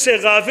ذکر سے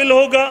غافل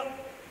ہوگا،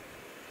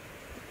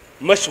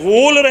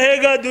 مشغول رہے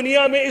گا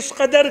دنیا میں، اس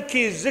قدر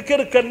کی ذکر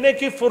کرنے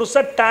کی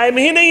فرصت، ٹائم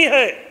ہی نہیں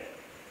ہے،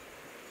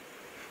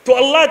 تو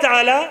اللہ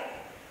تعالیٰ،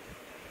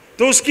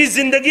 تو اس کی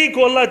زندگی کو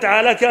اللہ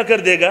تعالیٰ کیا کر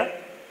دے گا؟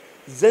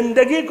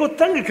 زندگی کو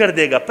تنگ کر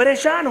دے گا،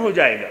 پریشان ہو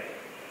جائے گا،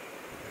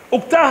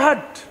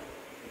 اکتاہٹ،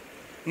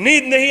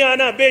 نیند نہیں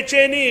آنا، بے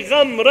چینی،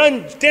 غم،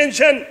 رنج،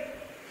 ٹینشن۔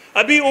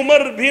 ابھی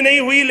عمر بھی نہیں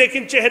ہوئی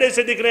لیکن چہرے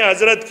سے دکھ رہے ہیں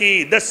حضرت کی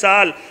 10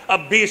 سال، اب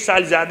 20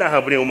 سال زیادہ ہیں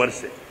اپنی عمر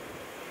سے۔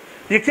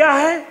 یہ کیا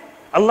ہے؟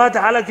 اللہ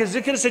تعالیٰ کے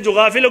ذکر سے جو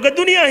غافل ہوگا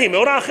دنیا ہی میں،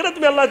 اور آخرت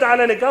میں اللہ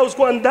تعالیٰ نے کہا اس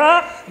کو اندھا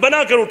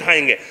بنا کر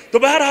اٹھائیں گے۔ تو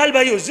بہرحال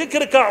بھائیو،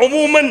 ذکر کا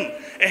عموماً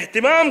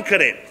اہتمام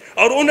کریں،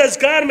 اور ان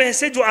اذکار میں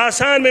سے جو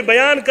آسان میں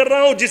بیان کر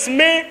رہا ہوں، جس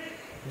میں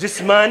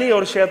جسمانی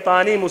اور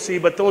شیطانی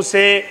مصیبتوں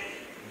سے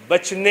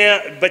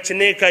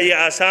بچنے کا یہ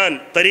آسان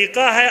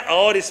طریقہ ہے،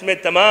 اور اس میں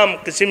تمام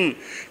قسم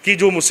کی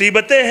جو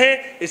مصیبتیں ہیں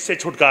اس سے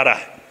چھٹکارا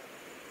ہے۔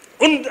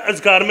 ان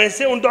اذکار میں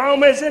سے، ان دعاؤں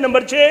میں سے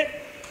نمبر 6،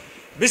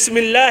 بسم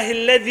اللہ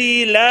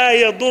الذی لا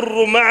يضر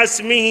مع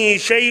اسمه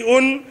شیء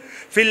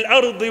فی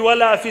الارض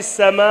ولا فی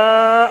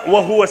السماء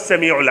وهو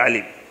السمیع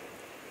العلیم۔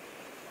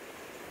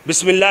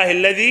 بسم اللہ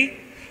الذی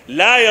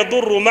لا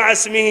يضر مع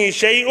اسمه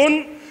شیء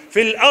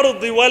فی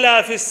الارض ولا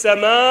فی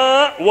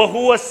السماء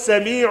وهو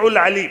السمیع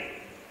العلیم،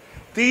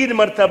 3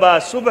 مرتبہ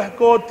صبح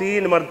کو،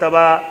 3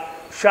 مرتبہ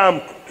شام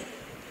کو۔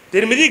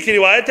 ترمذی کی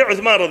روایت ہے،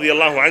 عثمان رضی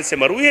اللہ عنہ سے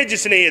مروی ہے،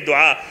 جس نے یہ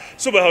دعا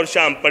صبح اور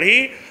شام پڑھی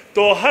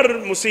تو ہر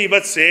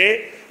مصیبت سے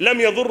لم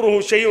یضرہ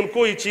شیء،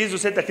 کوئی چیز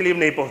اسے تکلیف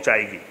نہیں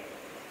پہنچائے گی۔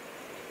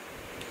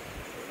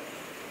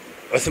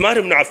 عثمان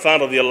بن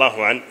عفان رضی اللہ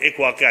عنہ، ایک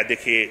واقعہ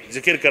دیکھیے،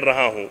 ذکر کر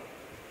رہا ہوں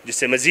جس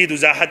سے مزید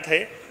وضاحت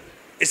ہے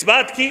اس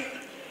بات کی۔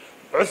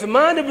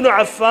 عثمان بن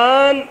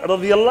عفان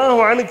رضی اللہ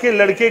عنہ کے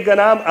لڑکے کا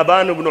نام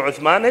ابان بن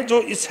عثمان ہے، جو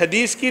اس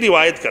حدیث کی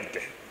روایت کرتے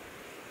ہیں۔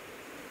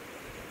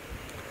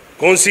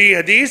 کون سی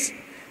حدیث؟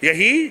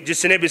 یہی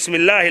جس نے بسم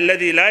اللہ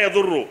الذی لا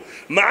یضر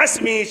مع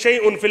اسمہ شیء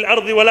فی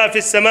الارض ولا فی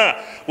السماء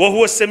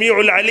وهو السمیع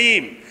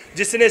العلیم،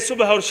 جس نے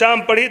صبح اور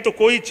شام پڑھی تو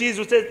کوئی چیز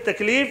اسے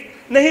تکلیف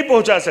نہیں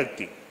پہنچا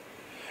سکتی۔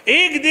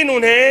 ایک دن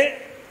انہیں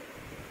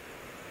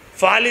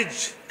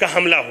فالج کا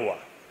حملہ ہوا،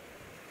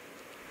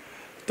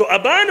 تو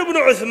ابان ابن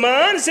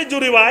عثمان سے جو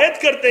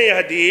روایت کرتے ہیں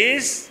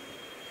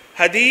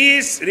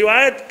حدیث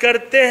روایت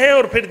کرتے ہیں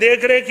اور پھر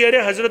دیکھ رہے ہیں کہ ارے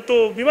حضرت تو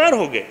بیمار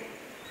ہو گئے،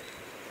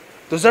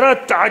 تو ذرا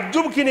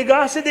تعجب کی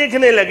نگاہ سے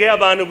دیکھنے لگے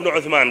ابان ابن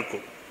عثمان کو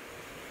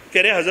کہ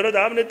ارے حضرت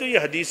آپ نے تو یہ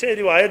حدیثیں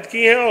روایت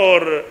کی ہیں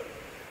اور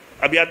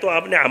اب یا تو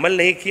آپ نے عمل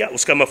نہیں کیا،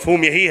 اس کا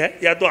مفہوم یہی ہے،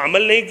 یا تو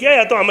عمل نہیں کیا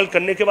یا تو عمل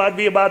کرنے کے بعد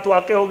بھی یہ بات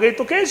واقع ہو گئی،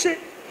 تو کیسے؟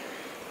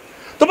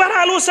 تو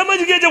بہرحال وہ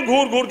سمجھ گئے، جب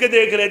گھور گھور کے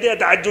دیکھ رہے تھے،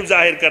 تعجب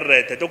ظاہر کر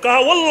رہے تھے، تو کہا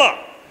واللہ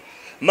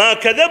ما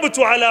کذبت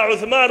علی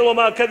عثمان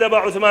وما کذب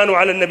عثمان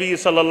علی النبی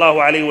صلی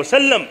اللہ علیہ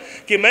وسلم،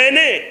 کہ میں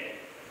نے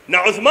نہ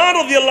عثمان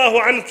رضی اللہ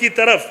عنہ کی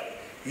طرف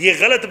یہ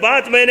غلط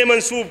بات میں نے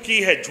منسوب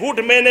کی ہے، جھوٹ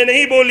میں نے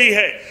نہیں بولی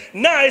ہے،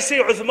 نہ ایسے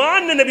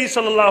عثمان نے نبی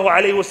صلی اللہ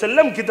علیہ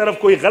وسلم کی طرف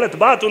کوئی غلط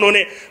بات انہوں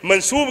نے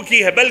منسوب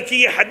کی ہے، بلکہ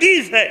یہ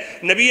حدیث ہے،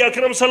 نبی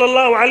اکرم صلی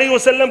اللہ علیہ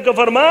وسلم کا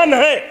فرمان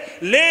ہے۔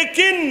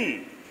 لیکن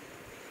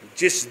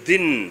جس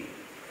دن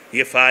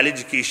یہ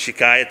فالج کی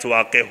شکایت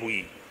واقع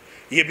ہوئی،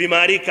 یہ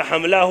بیماری کا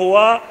حملہ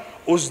ہوا،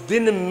 اس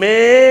دن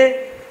میں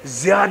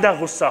زیادہ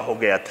غصہ ہو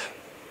گیا تھا۔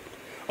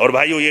 اور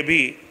بھائیو یہ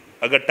بھی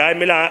اگر ٹائم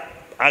ملا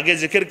آگے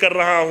ذکر کر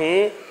رہا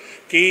ہوں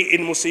کہ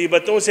ان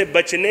مصیبتوں سے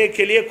بچنے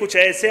کے لیے کچھ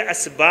ایسے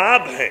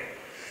اسباب ہیں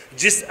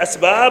جس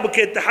اسباب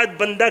کے تحت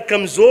بندہ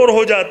کمزور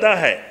ہو جاتا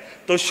ہے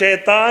تو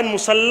شیطان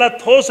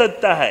مسلط ہو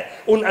سکتا ہے،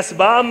 ان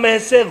اسباب میں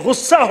سے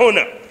غصہ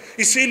ہونا۔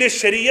 اسی لیے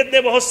شریعت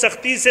نے بہت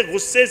سختی سے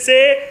غصے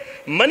سے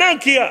منع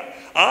کیا۔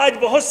 آج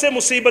بہت سے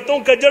مصیبتوں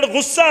کا جڑ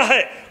غصہ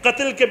ہے،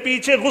 قتل کے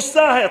پیچھے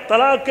غصہ ہے،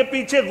 طلاق کے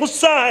پیچھے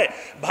غصہ ہے،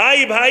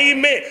 بھائی بھائی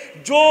میں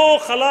جو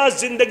خلاص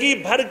زندگی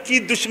بھر کی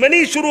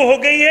دشمنی شروع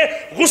ہو گئی ہے،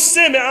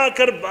 غصے میں آ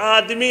کر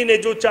آدمی نے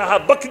جو چاہا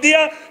بک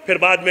دیا، پھر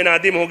بعد میں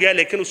نادم ہو گیا،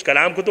 لیکن اس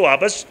کلام کو تو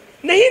واپس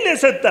نہیں لے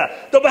سکتا۔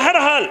 تو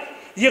بہرحال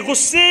یہ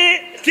غصے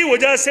کی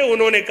وجہ سے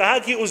انہوں نے کہا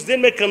کہ اس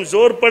دن میں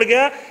کمزور پڑ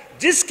گیا،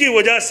 جس کی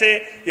وجہ سے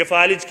یہ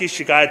فالج کی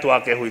شکایت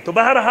واقع ہوئی۔ تو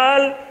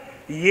بہرحال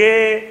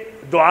یہ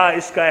دعا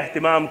اس کا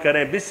اہتمام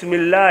کریں، بسم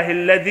اللہ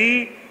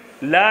الذی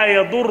لا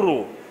یضر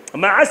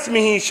مع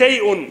اسمہ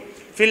شیء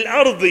فی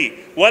الارض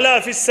ولا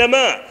فی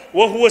السماء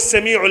وهو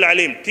السمیع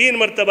العلیم، 3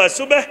 مرتبہ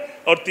صبح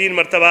اور 3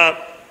 مرتبہ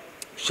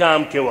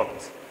شام کے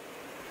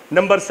وقت۔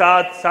 نمبر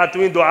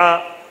 7، دعا،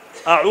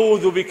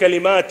 اعوذ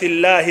بکلمات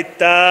اللہ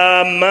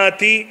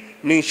التامات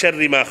من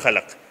شر ما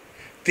خلق،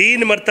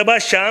 3 مرتبہ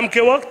شام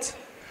کے وقت،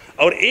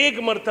 اور 1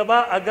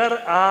 مرتبہ اگر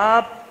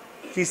آپ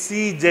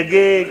کسی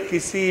جگہ،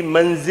 کسی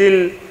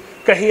منزل،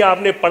 کہیں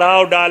آپ نے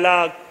پڑاؤ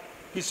ڈالا،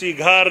 کسی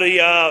گھر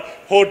یا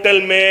ہوٹل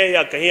میں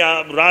یا کہیں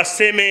آپ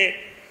راستے میں،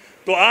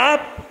 تو آپ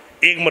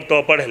 1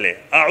 مرتبہ پڑھ لیں،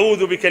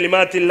 اعوذ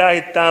بکلمات اللہ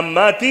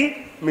التامات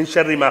من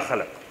شر ما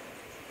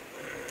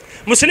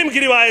خلق۔ مسلم کی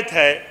روایت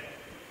ہے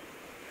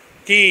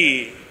کہ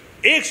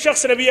ایک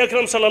شخص نبی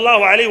اکرم صلی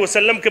اللہ علیہ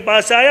وسلم کے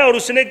پاس آیا اور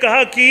اس نے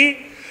کہا کہ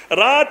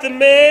رات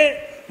میں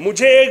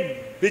مجھے ایک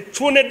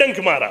بچھو نے ڈنک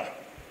مارا،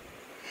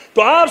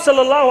 تو آپ صلی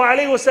اللہ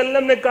علیہ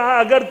وسلم نے کہا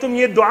اگر تم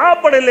یہ دعا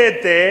پڑھ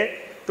لیتے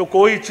تو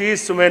کوئی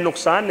چیز تمہیں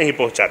نقصان نہیں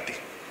پہنچاتی۔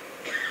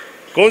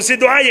 کون سی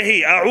دعا؟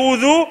 یہی،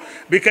 اعوذ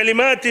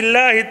بکلمات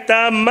اللہ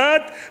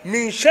التامات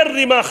من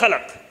شر ما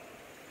خلق۔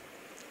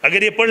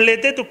 اگر یہ پڑھ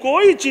لیتے تو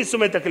کوئی چیز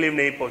تمہیں تکلیف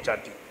نہیں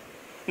پہنچاتی،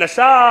 نہ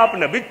سانپ،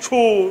 نہ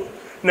بچھو،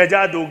 نہ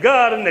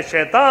جادوگر، نہ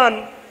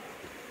شیطان۔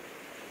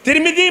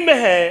 ترمذی میں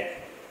ہے،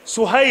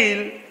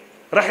 سہیل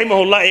رحمہ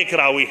اللہ ایک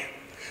راوی ہے،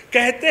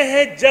 کہتے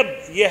ہیں جب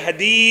یہ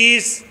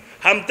حدیث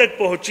ہم تک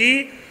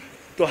پہنچی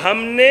تو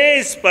ہم نے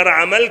اس پر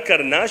عمل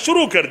کرنا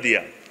شروع کر دیا،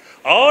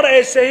 اور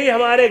ایسے ہی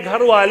ہمارے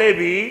گھر والے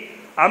بھی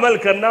عمل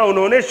کرنا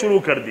انہوں نے شروع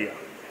کر دیا۔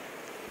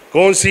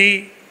 کون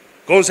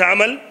سا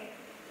عمل؟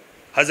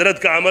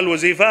 حضرت کا عمل،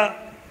 وظیفہ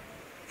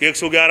کہ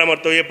 111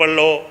 مرتبہ یہ پڑھ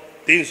لو،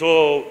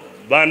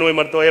 392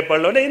 مرتبہ یہ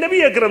پڑھ لو، نہیں،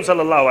 نبی اکرم صلی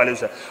اللہ علیہ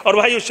وسلم۔ اور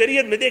بھائیو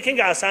شریعت میں دیکھیں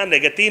گے آسان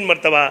رہے گا، 3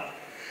 مرتبہ،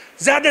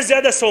 زیادہ سے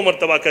زیادہ 100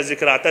 مرتبہ کا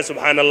ذکر آتا ہے،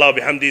 سبحان اللہ و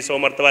بحمدہ 100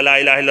 مرتبہ، لا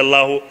الہ الا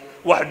اللہ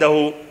وحدہ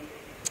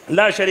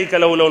لا شریک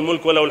لہ لہ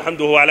الملک و لہ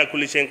الحمد وہو علی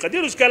کل شیء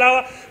قدیر۔ اس کے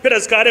علاوہ پھر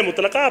اذکار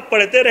مطلقہ آپ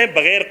پڑھتے رہیں،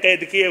 بغیر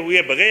قید کیے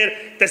ہوئے، بغیر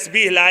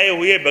تسبیح لائے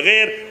ہوئے،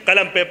 بغیر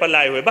قلم پیپر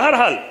لائے ہوئے۔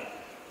 بہرحال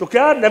تو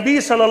کیا نبی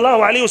صلی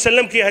اللہ علیہ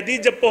وسلم کی حدیث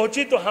جب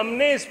پہنچی تو ہم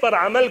نے اس پر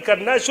عمل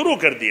کرنا شروع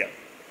کر دیا،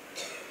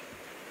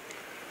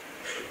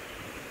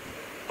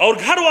 اور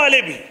گھر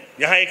والے بھی۔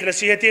 یہاں ایک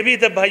نصیحت یہ بھی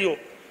تب بھائیو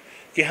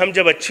کہ ہم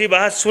جب اچھی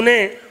بات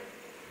سنیں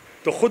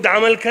تو خود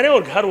عمل کریں،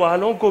 اور گھر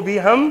والوں کو بھی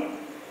ہم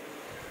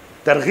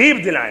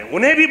ترغیب دلائیں،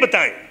 انہیں بھی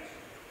بتائیں،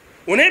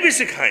 انہیں بھی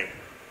سکھائیں۔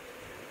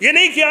 یہ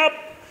نہیں کہ آپ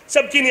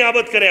سب کی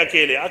نیابت کریں،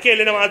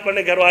 اکیلے نماز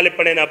پڑھنے، گھر والے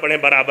پڑھیں نہ پڑھیں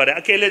برابر ہے،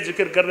 اکیلے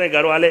ذکر کرنے،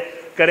 گھر والے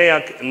کریں یا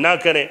نہ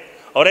کریں۔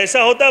 اور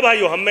ایسا ہوتا ہے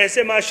بھائیو، ہم میں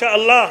سے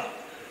ماشاءاللہ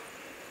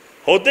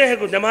ہوتے ہیں،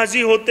 کچھ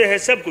نمازی ہوتے ہیں،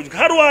 سب کچھ،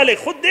 گھر والے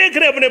خود دیکھ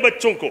رہے اپنے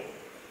بچوں کو،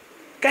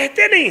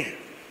 کہتے نہیں ہیں،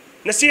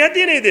 نصیحت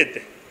ہی نہیں دیتے۔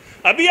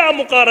 ابھی آپ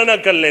مقارنہ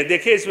کر لیں،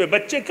 دیکھیں اس میں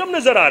بچے کم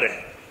نظر آ رہے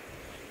ہیں،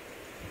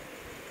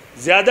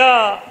 زیادہ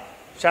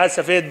شاید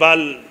سفید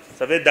بال،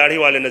 سفید داڑھی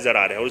والے نظر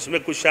آ رہے ہیں، اور اس میں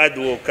کچھ شاید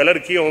وہ کلر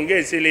کیے ہوں گے،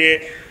 اسی لیے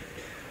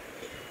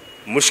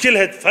مشکل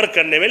ہے فرق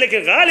کرنے میں،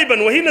 لیکن غالباً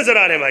وہی نظر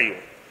آ رہے ہیں بھائیو۔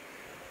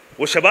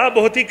 وہ شباب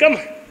بہت ہی کم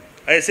ہے،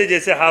 ایسے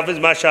جیسے حافظ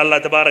ماشاءاللہ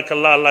تبارک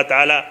اللہ، اللہ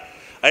تعالیٰ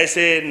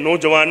ایسے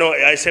نوجوانوں،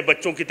 ایسے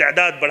بچوں کی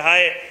تعداد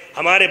بڑھائے،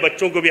 ہمارے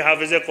بچوں کو بھی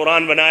حافظ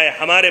قرآن بنائے،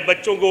 ہمارے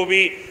بچوں کو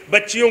بھی،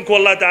 بچیوں کو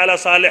اللہ تعالیٰ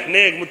صالح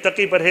نیک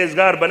متقی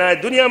پرہیزگار بنائے،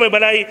 دنیا میں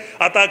بھلائی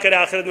عطا کرے،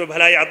 آخرت میں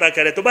بھلائی عطا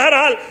کرے۔ تو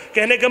بہرحال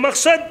کہنے کا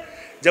مقصد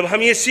جب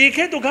ہم یہ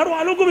سیکھیں تو گھر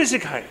والوں کو بھی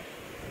سکھائیں۔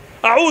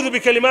 اعوذ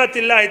بکلمات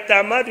اللہ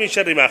التامات من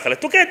شر ما خلق۔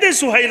 تو کہتے ہیں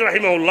سہیل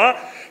رحمہ اللہ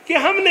کہ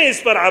ہم نے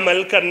اس پر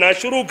عمل کرنا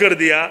شروع کر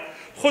دیا،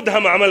 خود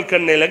ہم عمل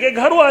کرنے لگے،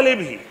 گھر والے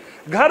بھی،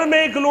 گھر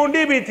میں ایک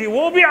لونڈی بھی تھی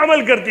وہ بھی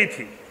عمل کرتی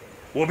تھی،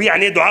 وہ بھی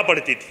یعنی دعا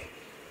پڑھتی تھی۔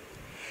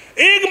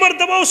 ایک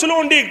مرتبہ اس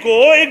لونڈی کو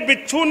ایک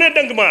بچھو نے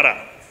ڈنک مارا،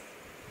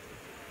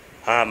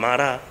 ہاں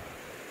مارا،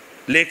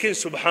 لیکن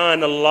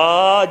سبحان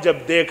اللہ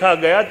جب دیکھا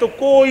گیا تو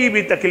کوئی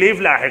بھی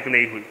تکلیف لاحق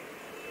نہیں ہوئی،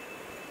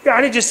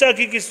 یعنی جس طرح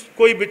کی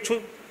کوئی بچھو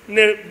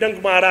نے ڈنک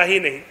مارا ہی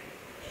نہیں۔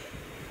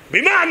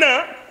 بمعنی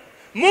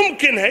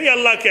ممکن ہے، یہ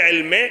اللہ کے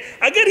علم میں،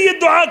 اگر یہ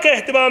دعا کا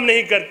اہتمام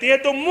نہیں کرتی ہے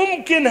تو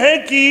ممکن ہے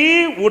کہ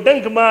وہ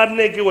ڈنک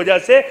مارنے کی وجہ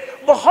سے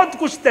بہت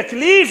کچھ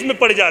تکلیف میں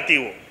پڑ جاتی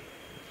ہو،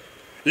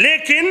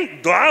 لیکن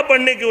دعا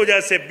پڑھنے کی وجہ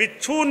سے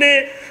بچھو نے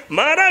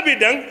مارا بھی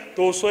ڈنک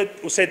تو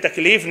اسے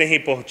تکلیف نہیں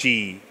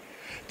پہنچی۔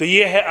 تو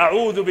یہ ہے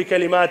اعوذ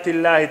بکلمات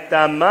اللہ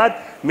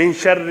التامات من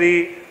شر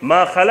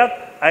ما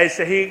خلق۔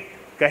 ایسے ہی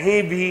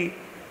کہیں بھی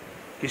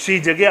کسی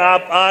جگہ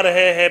آپ آ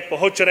رہے ہیں،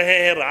 پہنچ رہے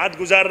ہیں، رات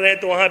گزار رہے ہیں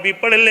تو وہاں بھی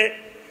پڑھ لیں،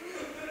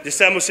 جس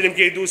طرح مسلم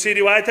کی ایک دوسری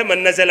روایت ہے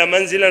من نزل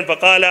منزلا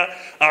فقال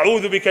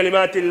اعوذ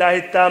بکلمات اللہ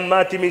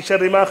التامات من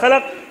شر ما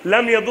خلق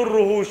لم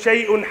يضره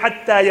شيء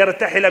حتى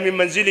يرتحل من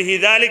منزله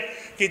ذلك،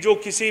 کہ جو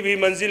کسی بھی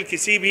منزل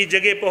کسی بھی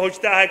جگہ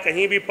پہنچتا ہے،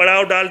 کہیں بھی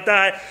پڑاؤ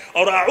ڈالتا ہے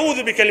اور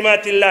اعوذ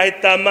بکلمات اللہ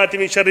التامات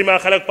من شر ما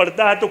خلق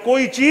پڑھتا ہے تو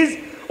کوئی چیز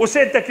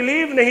اسے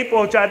تکلیف نہیں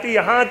پہنچاتی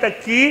یہاں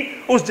تک کہ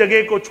اس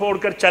جگہ کو چھوڑ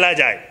کر چلا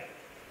جائے۔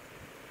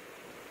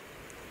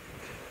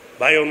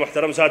 بھائی اور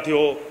محترم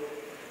ساتھیو،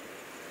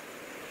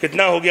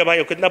 کتنا ہو گیا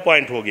بھائیو، کتنا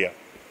پوائنٹ ہو گیا؟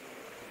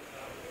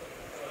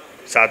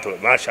 7 ہو،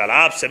 ماشاءاللہ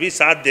آپ سبھی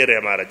ساتھ دے رہے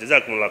ہیں ہمارا،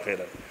 جزاکم اللہ خیر۔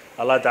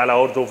 اللہ تعالیٰ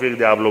اور توفیق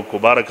دے آپ لوگ کو،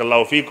 بارک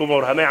اللہ فیکم،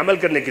 اور ہمیں عمل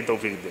کرنے کی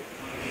توفیق دے۔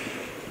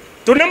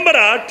 تو نمبر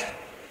 8،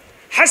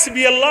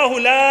 حسبی اللہ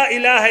لا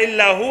الہ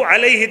الا ہو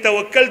علیہ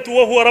توکلت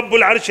وہو رب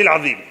العرش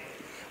العظیم۔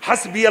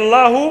 حسبی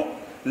اللہ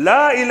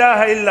لا الہ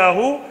الا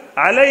ہو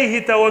علیہ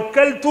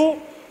توکلت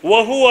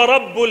وہو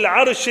رب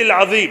العرش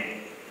العظیم۔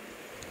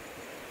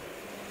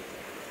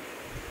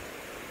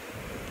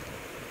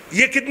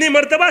 یہ کتنی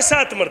مرتبہ؟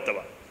 7 مرتبہ،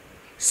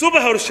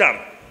 صبح اور شام۔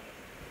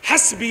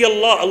 حسبی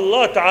اللہ،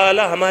 اللہ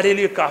تعالی ہمارے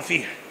لیے کافی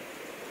ہے۔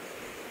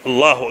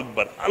 اللہ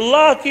اکبر،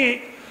 اللہ کی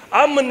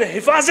امن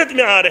حفاظت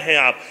میں آ رہے ہیں،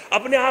 آپ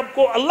اپنے آپ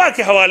کو اللہ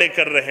کے حوالے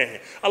کر رہے ہیں،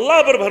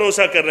 اللہ پر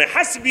بھروسہ کر رہے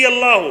ہیں۔ حسبی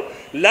اللہ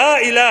لا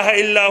الہ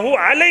الا ہو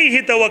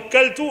علیہ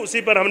توکلت،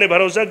 اسی پر ہم نے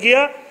بھروسہ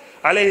کیا،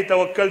 علیہ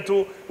توکلت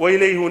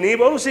وإلیہ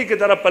انیب، اور اسی کی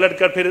طرف پلٹ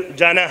کر پھر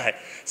جانا ہے۔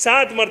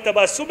 7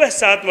 مرتبہ صبح،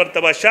 7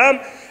 مرتبہ شام۔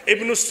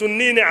 ابن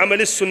السنی نے عمل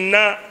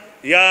السنہ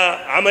یا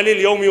عمل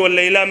الیوم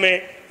واللیلہ میں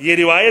یہ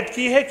روایت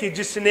کی ہے کہ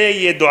جس نے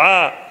یہ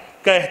دعا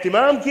کا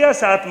اہتمام کیا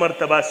 7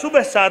 مرتبہ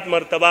صبح، 7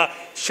 مرتبہ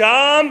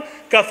شام،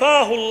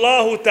 کفاہ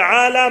اللہ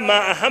تعالی ما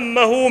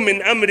اہمہ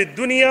من امر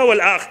الدنیا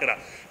والآخرہ،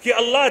 کہ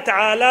اللہ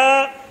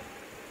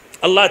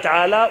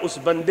تعالی اس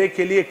بندے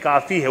کے لیے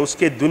کافی ہے، اس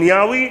کے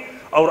دنیاوی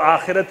اور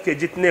آخرت کے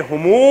جتنے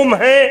ہموم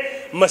ہیں،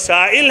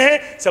 مسائل ہیں،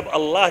 سب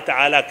اللہ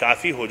تعالی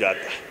کافی ہو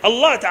جاتا ہے۔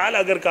 اللہ تعالی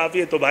اگر کافی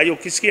ہے تو بھائیو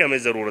کس کی ہمیں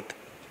ضرورت ہے؟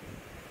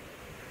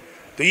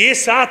 تو یہ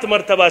 7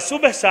 مرتبہ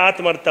صبح،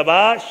 7 مرتبہ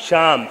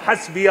شام۔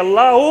 حسبی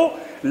اللہ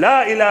لا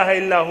الہ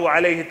الا ہو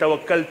علیہ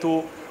توکلت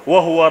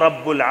وہو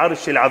رب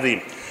العرش العظیم۔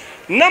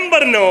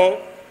 نمبر 9،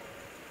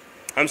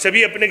 ہم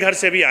سبھی اپنے گھر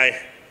سے بھی آئے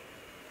ہیں،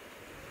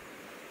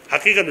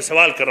 حقیقت میں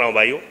سوال کر رہا ہوں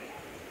بھائیو،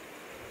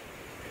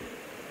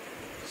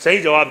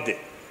 صحیح جواب دے،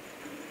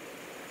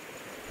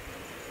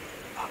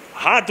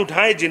 ہاتھ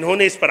اٹھائیں جنہوں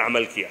نے اس پر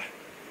عمل کیا۔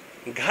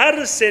 گھر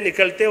سے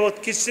نکلتے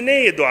وقت کس نے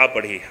یہ دعا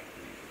پڑھی ہے؟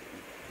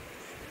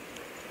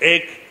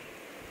 ایک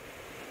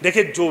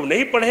دیکھیں، جو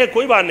نہیں پڑھے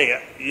کوئی بات نہیں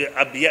ہے،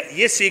 اب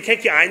یہ سیکھیں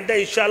کہ آئندہ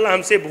انشاءاللہ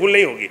ہم سے بھول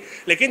نہیں ہوگی،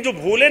 لیکن جو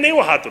بھولے نہیں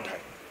وہ ہاتھ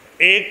اٹھائیں۔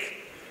 1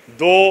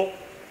 2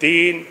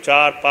 3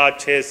 4 5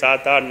 6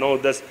 7 8 9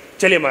 10،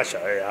 چلے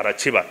ماشاءاللہ یار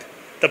اچھی بات ہے،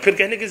 تب پھر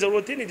کہنے کی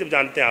ضرورت ہی نہیں جب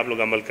جانتے ہیں آپ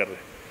لوگ عمل کر رہے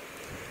ہیں۔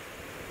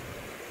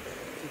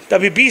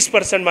 تبھی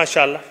 20%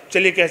 ماشاءاللہ،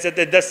 چلیے کہہ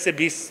سکتے 10 سے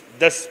 20،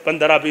 10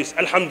 15 20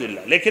 الحمدللہ،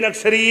 لیکن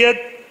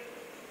اکثریت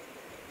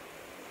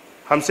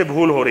ہم سے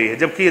بھول ہو رہی ہے،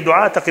 جبکہ یہ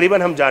دعا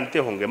تقریباً ہم جانتے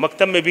ہوں گے،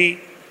 مکتب میں بھی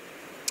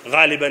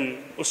غالباً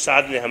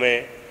استاد نے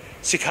ہمیں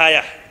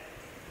سکھایا ہے۔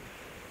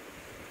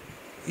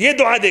 یہ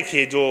دعا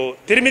دیکھیے جو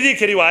ترمذی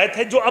کی روایت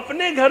ہے، جو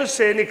اپنے گھر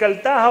سے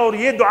نکلتا ہے اور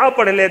یہ دعا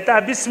پڑھ لیتا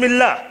ہے، بسم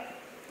اللہ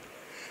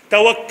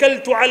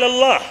توکلت علی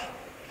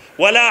اللہ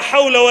ولا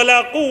حول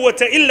ولا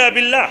قوة الا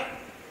باللہ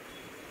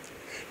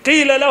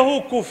قیل له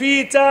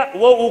کفیت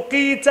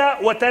وأقیت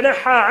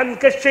وتنحى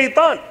عنک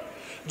الشیطان،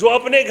 جو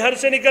اپنے گھر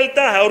سے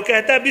نکلتا ہے اور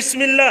کہتا ہے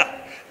بسم اللہ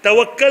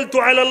توکلت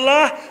علی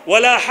اللہ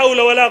ولا حول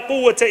ولا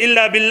قوة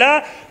الا باللہ،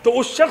 تو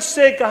اس شخص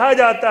سے کہا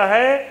جاتا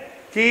ہے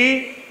کہ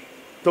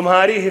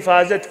تمہاری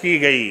حفاظت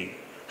کی گئی،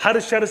 ہر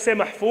شر سے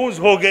محفوظ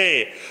ہو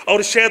گئے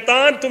اور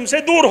شیطان تم سے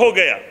دور ہو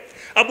گیا۔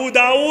 ابو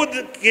داؤد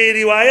کی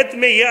روایت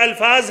میں یہ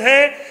الفاظ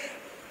ہے،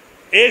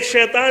 ایک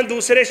شیطان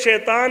دوسرے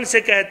شیطان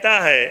سے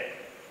کہتا ہے،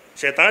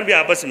 شیطان بھی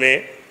آپس میں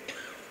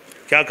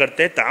کیا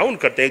کرتے ہیں؟ تعاون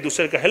کرتے ہیں، ایک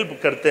دوسرے کا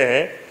ہیلپ کرتے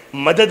ہیں،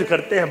 مدد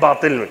کرتے ہیں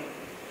باطل میں۔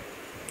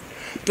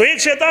 تو ایک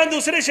شیطان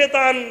دوسرے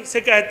شیطان سے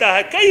کہتا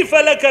ہے کیف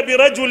لک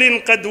برجل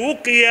قد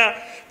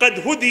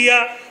ہدی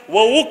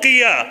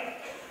ووقی،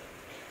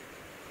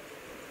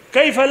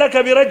 کیف لک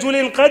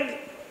برجل قد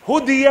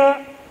ہدی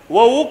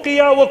ووقی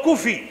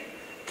وکفی،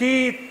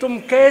 کہ تم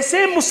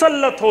کیسے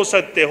مسلط ہو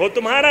سکتے ہو،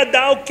 تمہارا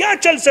داؤ کیا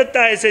چل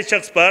سکتا ہے ایسے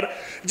شخص پر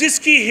جس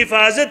کی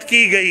حفاظت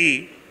کی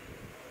گئی،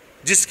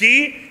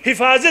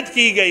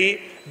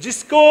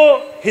 جس کو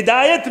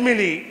ہدایت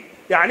ملی،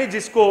 یعنی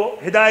جس کو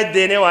ہدایت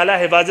دینے والا،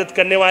 حفاظت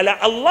کرنے والا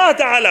اللہ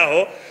تعالیٰ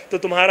ہو، تو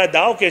تمہارا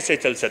داؤ کیسے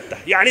چل سکتا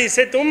ہے؟ یعنی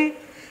اسے تم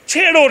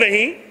چھیڑو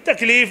نہیں،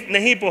 تکلیف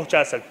نہیں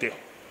پہنچا سکتے ہو۔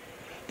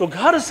 تو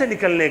گھر سے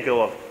نکلنے کے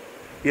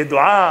وقت یہ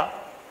دعا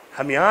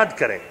ہم یاد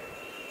کریں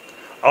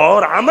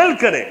اور عمل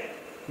کریں،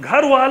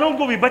 گھر والوں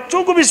کو بھی،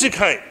 بچوں کو بھی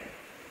سکھائیں۔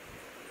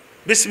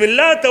 بسم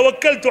اللہ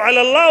توکلت علی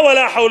اللہ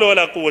ولا حول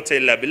ولا قوت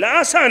الا باللہ،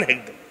 آسان ہے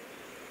ایک دم۔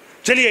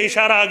 چلیے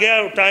اشارہ آ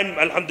گیا، ٹائم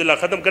الحمدللہ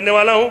ختم کرنے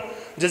والا ہوں،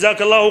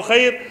 جزاک اللہ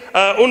خیر۔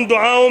 ان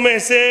دعاؤں میں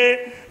سے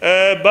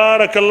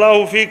بارک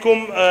اللہ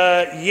فیکم،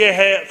 یہ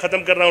ہے،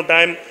 ختم کر رہا ہوں،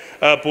 ٹائم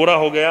پورا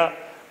ہو گیا۔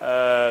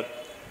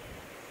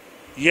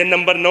 یہ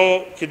نمبر 9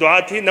 کی دعا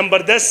تھی۔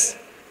 نمبر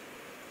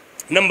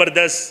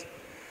 10،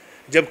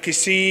 جب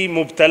کسی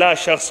مبتلا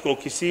شخص کو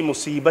کسی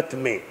مصیبت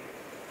میں،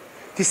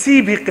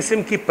 کسی بھی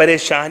قسم کی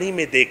پریشانی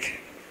میں دیکھیں،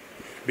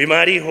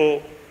 بیماری ہو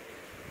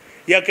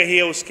یا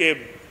کہیے اس کے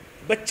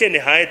بچے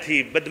نہایت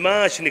ہی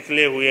بدماش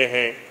نکلے ہوئے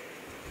ہیں،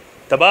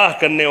 تباہ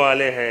کرنے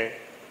والے ہیں،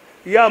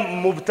 یا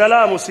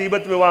مبتلا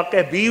مصیبت میں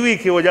واقع بیوی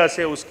کی وجہ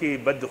سے، اس کی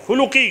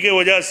بدخلقی کی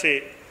وجہ سے،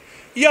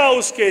 یا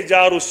اس کے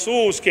جار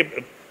السوء، اس کے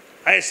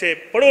ایسے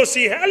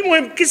پڑوسی ہے،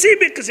 المہم کسی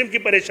بھی قسم کی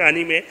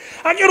پریشانی میں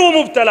اگر وہ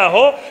مبتلا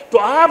ہو تو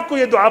آپ کو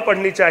یہ دعا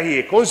پڑھنی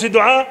چاہیے۔ کون سی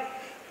دعا؟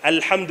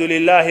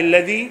 الحمدللہ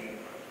الذی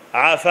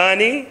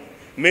عافانی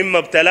مما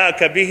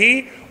ابتلاک بہ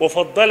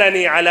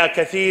وفضلنی علی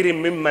کثیر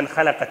ممن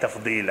خلق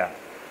تفضیلا۔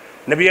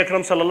 نبی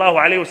اکرم صلی اللہ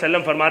علیہ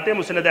وسلم فرماتے ہیں،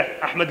 مسند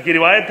احمد کی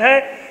روایت ہے،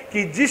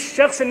 کہ جس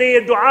شخص نے یہ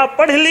دعا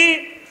پڑھ لی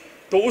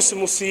تو اس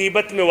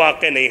مصیبت میں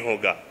واقع نہیں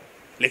ہوگا،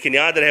 لیکن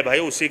یاد رہے بھائی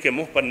اسی کے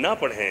منہ پر نہ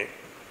پڑھیں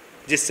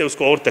جس سے اس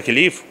کو اور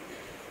تکلیف،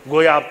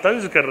 گویا آپ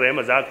طنز کر رہے ہیں،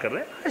 مذاق کر رہے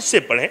ہیں، ایسے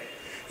پڑھیں،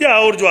 یا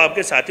اور جو آپ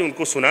کے ساتھی ان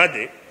کو سنا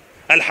دیں،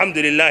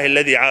 الحمدللہ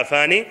الذی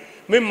عافانی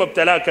مما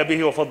ابتلاک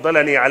بہ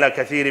وفضلنی علی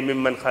کثیر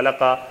ممن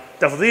خلق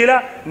تفضیلا۔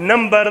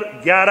 نمبر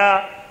 11،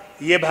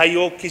 یہ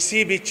بھائیوں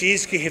کسی بھی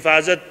چیز کی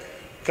حفاظت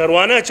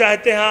کروانا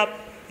چاہتے ہیں آپ،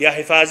 یا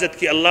حفاظت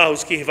کی، اللہ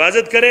اس کی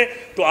حفاظت کرے،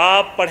 تو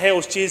آپ پڑھیں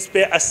اس چیز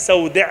پہ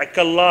استودعک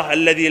اللہ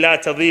الذی لا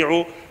تضیع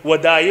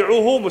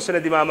ودائعہ۔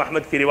 مسند امام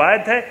احمد کی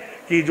روایت ہے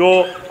کہ جو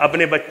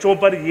اپنے بچوں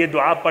پر یہ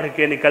دعا پڑھ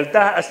کے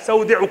نکلتا ہے،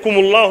 استودعکم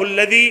اللہ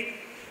الذی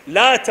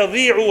لا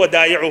تضیع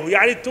ودائعہ،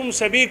 یعنی تم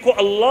سبھی کو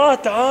اللہ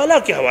تعالیٰ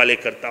کے حوالے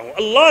کرتا ہوں،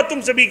 اللہ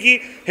تم سبھی کی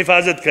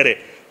حفاظت کرے،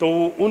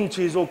 تو ان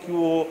چیزوں کی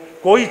وہ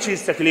کوئی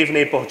چیز تکلیف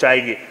نہیں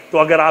پہنچائے گی۔ تو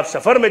اگر آپ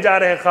سفر میں جا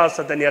رہے ہیں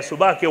خاصتاً، یا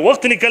صبح کے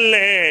وقت نکل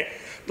رہے ہیں،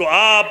 تو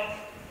آپ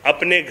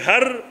اپنے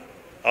گھر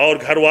اور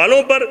گھر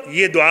والوں پر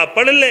یہ دعا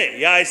پڑھ لیں،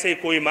 یا ایسے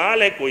کوئی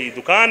مال ہے، کوئی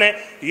دکان ہے،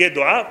 یہ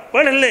دعا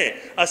پڑھ لیں،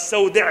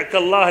 استودعک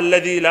اللہ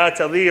الذی لا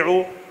تضیع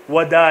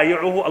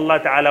ودائعہ، اللہ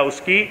تعالیٰ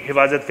اس کی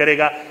حفاظت کرے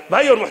گا۔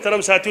 بھائی اور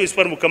محترم ساتھیو، اس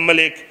پر مکمل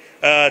ایک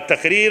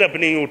تقریر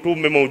اپنی یوٹیوب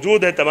میں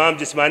موجود ہے، تمام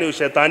جسمانی و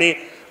شیطانی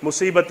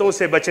مصیبتوں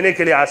سے بچنے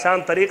کے لیے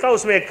آسان طریقہ،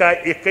 اس میں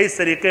 21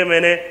 طریقے میں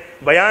نے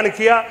بیان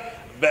کیا،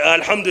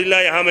 الحمدللہ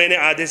یہاں میں نے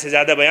آدھے سے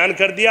زیادہ بیان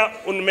کر دیا۔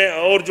 ان میں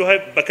اور جو ہے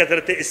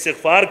بکثرت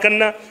استغفار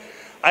کرنا،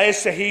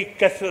 ایسے ہی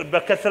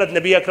بکثرت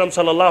نبی اکرم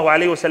صلی اللہ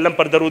علیہ وسلم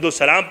پر درود و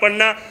سلام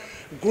پڑھنا،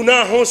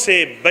 گناہوں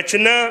سے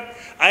بچنا،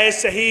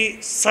 ایسے ہی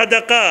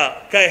صدقہ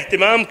کا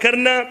اہتمام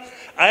کرنا،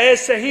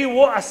 ایسے ہی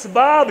وہ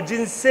اسباب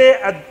جن سے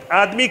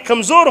آدمی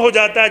کمزور ہو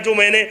جاتا ہے، جو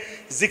میں نے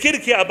ذکر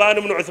کیا، ابان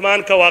بن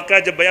عثمان کا واقعہ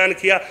جب بیان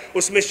کیا،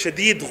 اس میں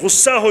شدید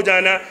غصہ ہو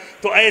جانا،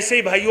 تو ایسے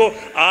ہی بھائیو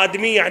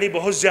آدمی یعنی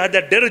بہت زیادہ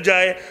ڈر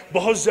جائے،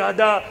 بہت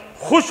زیادہ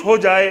خوش ہو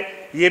جائے،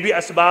 یہ بھی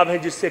اسباب ہیں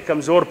جس سے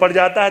کمزور پڑ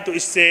جاتا ہے، تو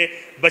اس سے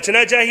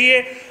بچنا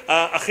چاہیے۔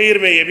 اخیر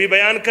میں یہ بھی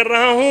بیان کر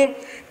رہا ہوں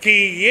کہ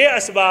یہ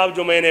اسباب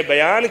جو میں نے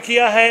بیان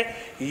کیا ہے،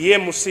 یہ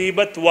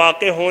مصیبت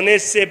واقع ہونے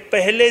سے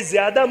پہلے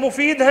زیادہ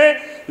مفید ہیں،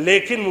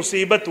 لیکن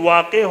مصیبت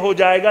واقع ہو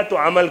جائے گا تو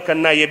عمل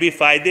کرنا یہ بھی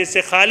فائدے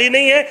سے خالی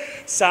نہیں ہے۔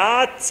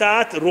 ساتھ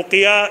ساتھ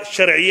رقیہ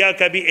شرعیہ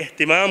کا بھی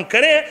اہتمام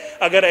کریں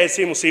اگر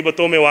ایسی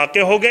مصیبتوں میں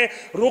واقع ہو گئے۔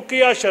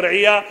 رقیہ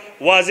شرعیہ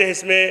واضح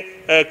اس میں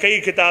کئی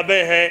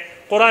کتابیں ہیں،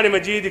 قرآن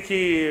مجید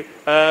کی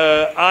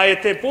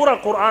آیتیں، پورا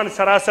قرآن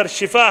سراسر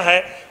شفا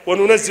ہے،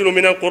 وَنُنَزِّلُ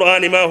مِنَ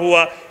الْقُرْآنِ مَا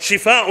هُوَ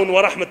شِفَاءٌ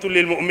وَرَحْمَةٌ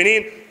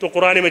لِّلْمُؤْمِنِينَ۔ تو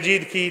قرآن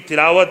مجید کی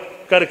تلاوت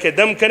کر کے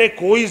دم کریں،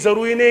 کوئی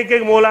ضروری نہیں کہ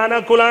مولانا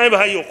کھلائیں،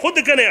 بھائیو خود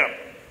کریں، آپ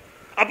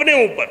اپنے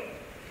اوپر،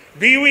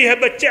 بیوی ہے،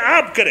 بچے،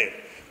 آپ کریں،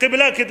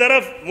 قبلہ کی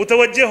طرف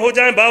متوجہ ہو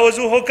جائیں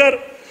باوضو ہو کر،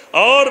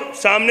 اور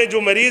سامنے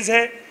جو مریض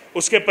ہے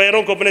اس کے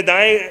پیروں کو اپنے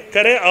دائیں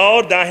کریں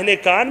اور داہنے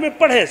کان میں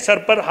پڑھیں سر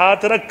پر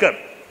ہاتھ رکھ کر.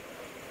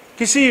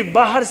 کسی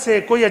باہر سے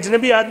کوئی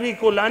اجنبی آدمی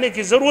کو لانے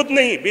کی ضرورت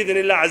نہیں. باذن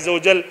اللہ عز و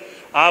جل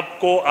آپ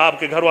کو آپ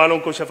کے گھر والوں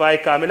کو شفائے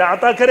کاملہ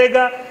عطا کرے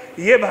گا.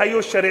 یہ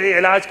بھائیو شرعی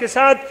علاج کے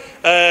ساتھ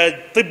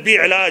طبی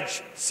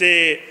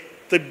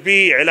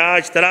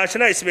علاج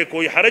تلاشنا اس میں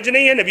کوئی حرج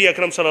نہیں ہے. نبی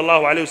اکرم صلی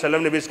اللہ علیہ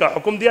وسلم نے بھی اس کا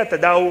حکم دیا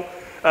تداؤ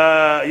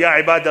یا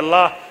عباد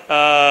اللہ،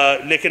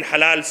 لیکن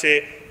حلال سے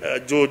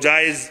جو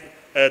جائز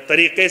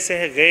طریقے سے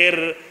ہے، غیر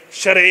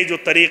شرعی جو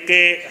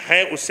طریقے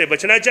ہیں اس سے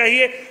بچنا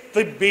چاہیے.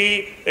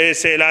 طبی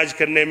سے علاج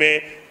کرنے میں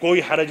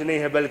کوئی حرج نہیں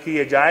ہے بلکہ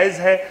یہ جائز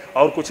ہے،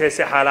 اور کچھ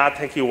ایسے حالات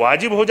ہیں کہ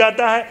واجب ہو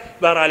جاتا ہے.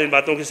 بہرحال ان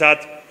باتوں کے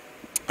ساتھ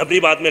اپنی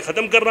بات میں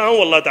ختم کر رہا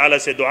ہوں. اللہ تعالیٰ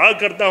سے دعا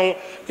کرتا ہوں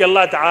کہ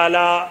اللہ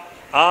تعالیٰ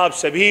آپ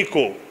سبھی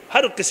کو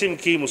ہر قسم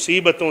کی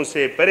مصیبتوں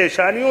سے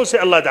پریشانیوں سے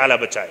اللہ تعالیٰ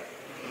بچائے.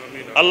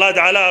 اللہ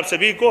تعالیٰ آپ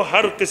سبھی کو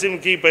ہر قسم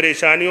کی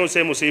پریشانیوں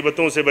سے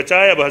مصیبتوں سے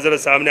بچائے. اب حضرت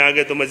سامنے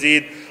آگے تو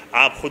مزید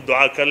آپ خود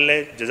دعا کر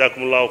لیں.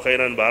 جزاکم اللہ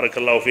خیراً، بارک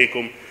اللہ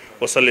فیکم،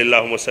 وصلی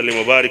اللہ وسلم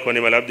وبارک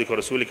ونعم علی عبدک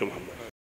ورسولک محمد.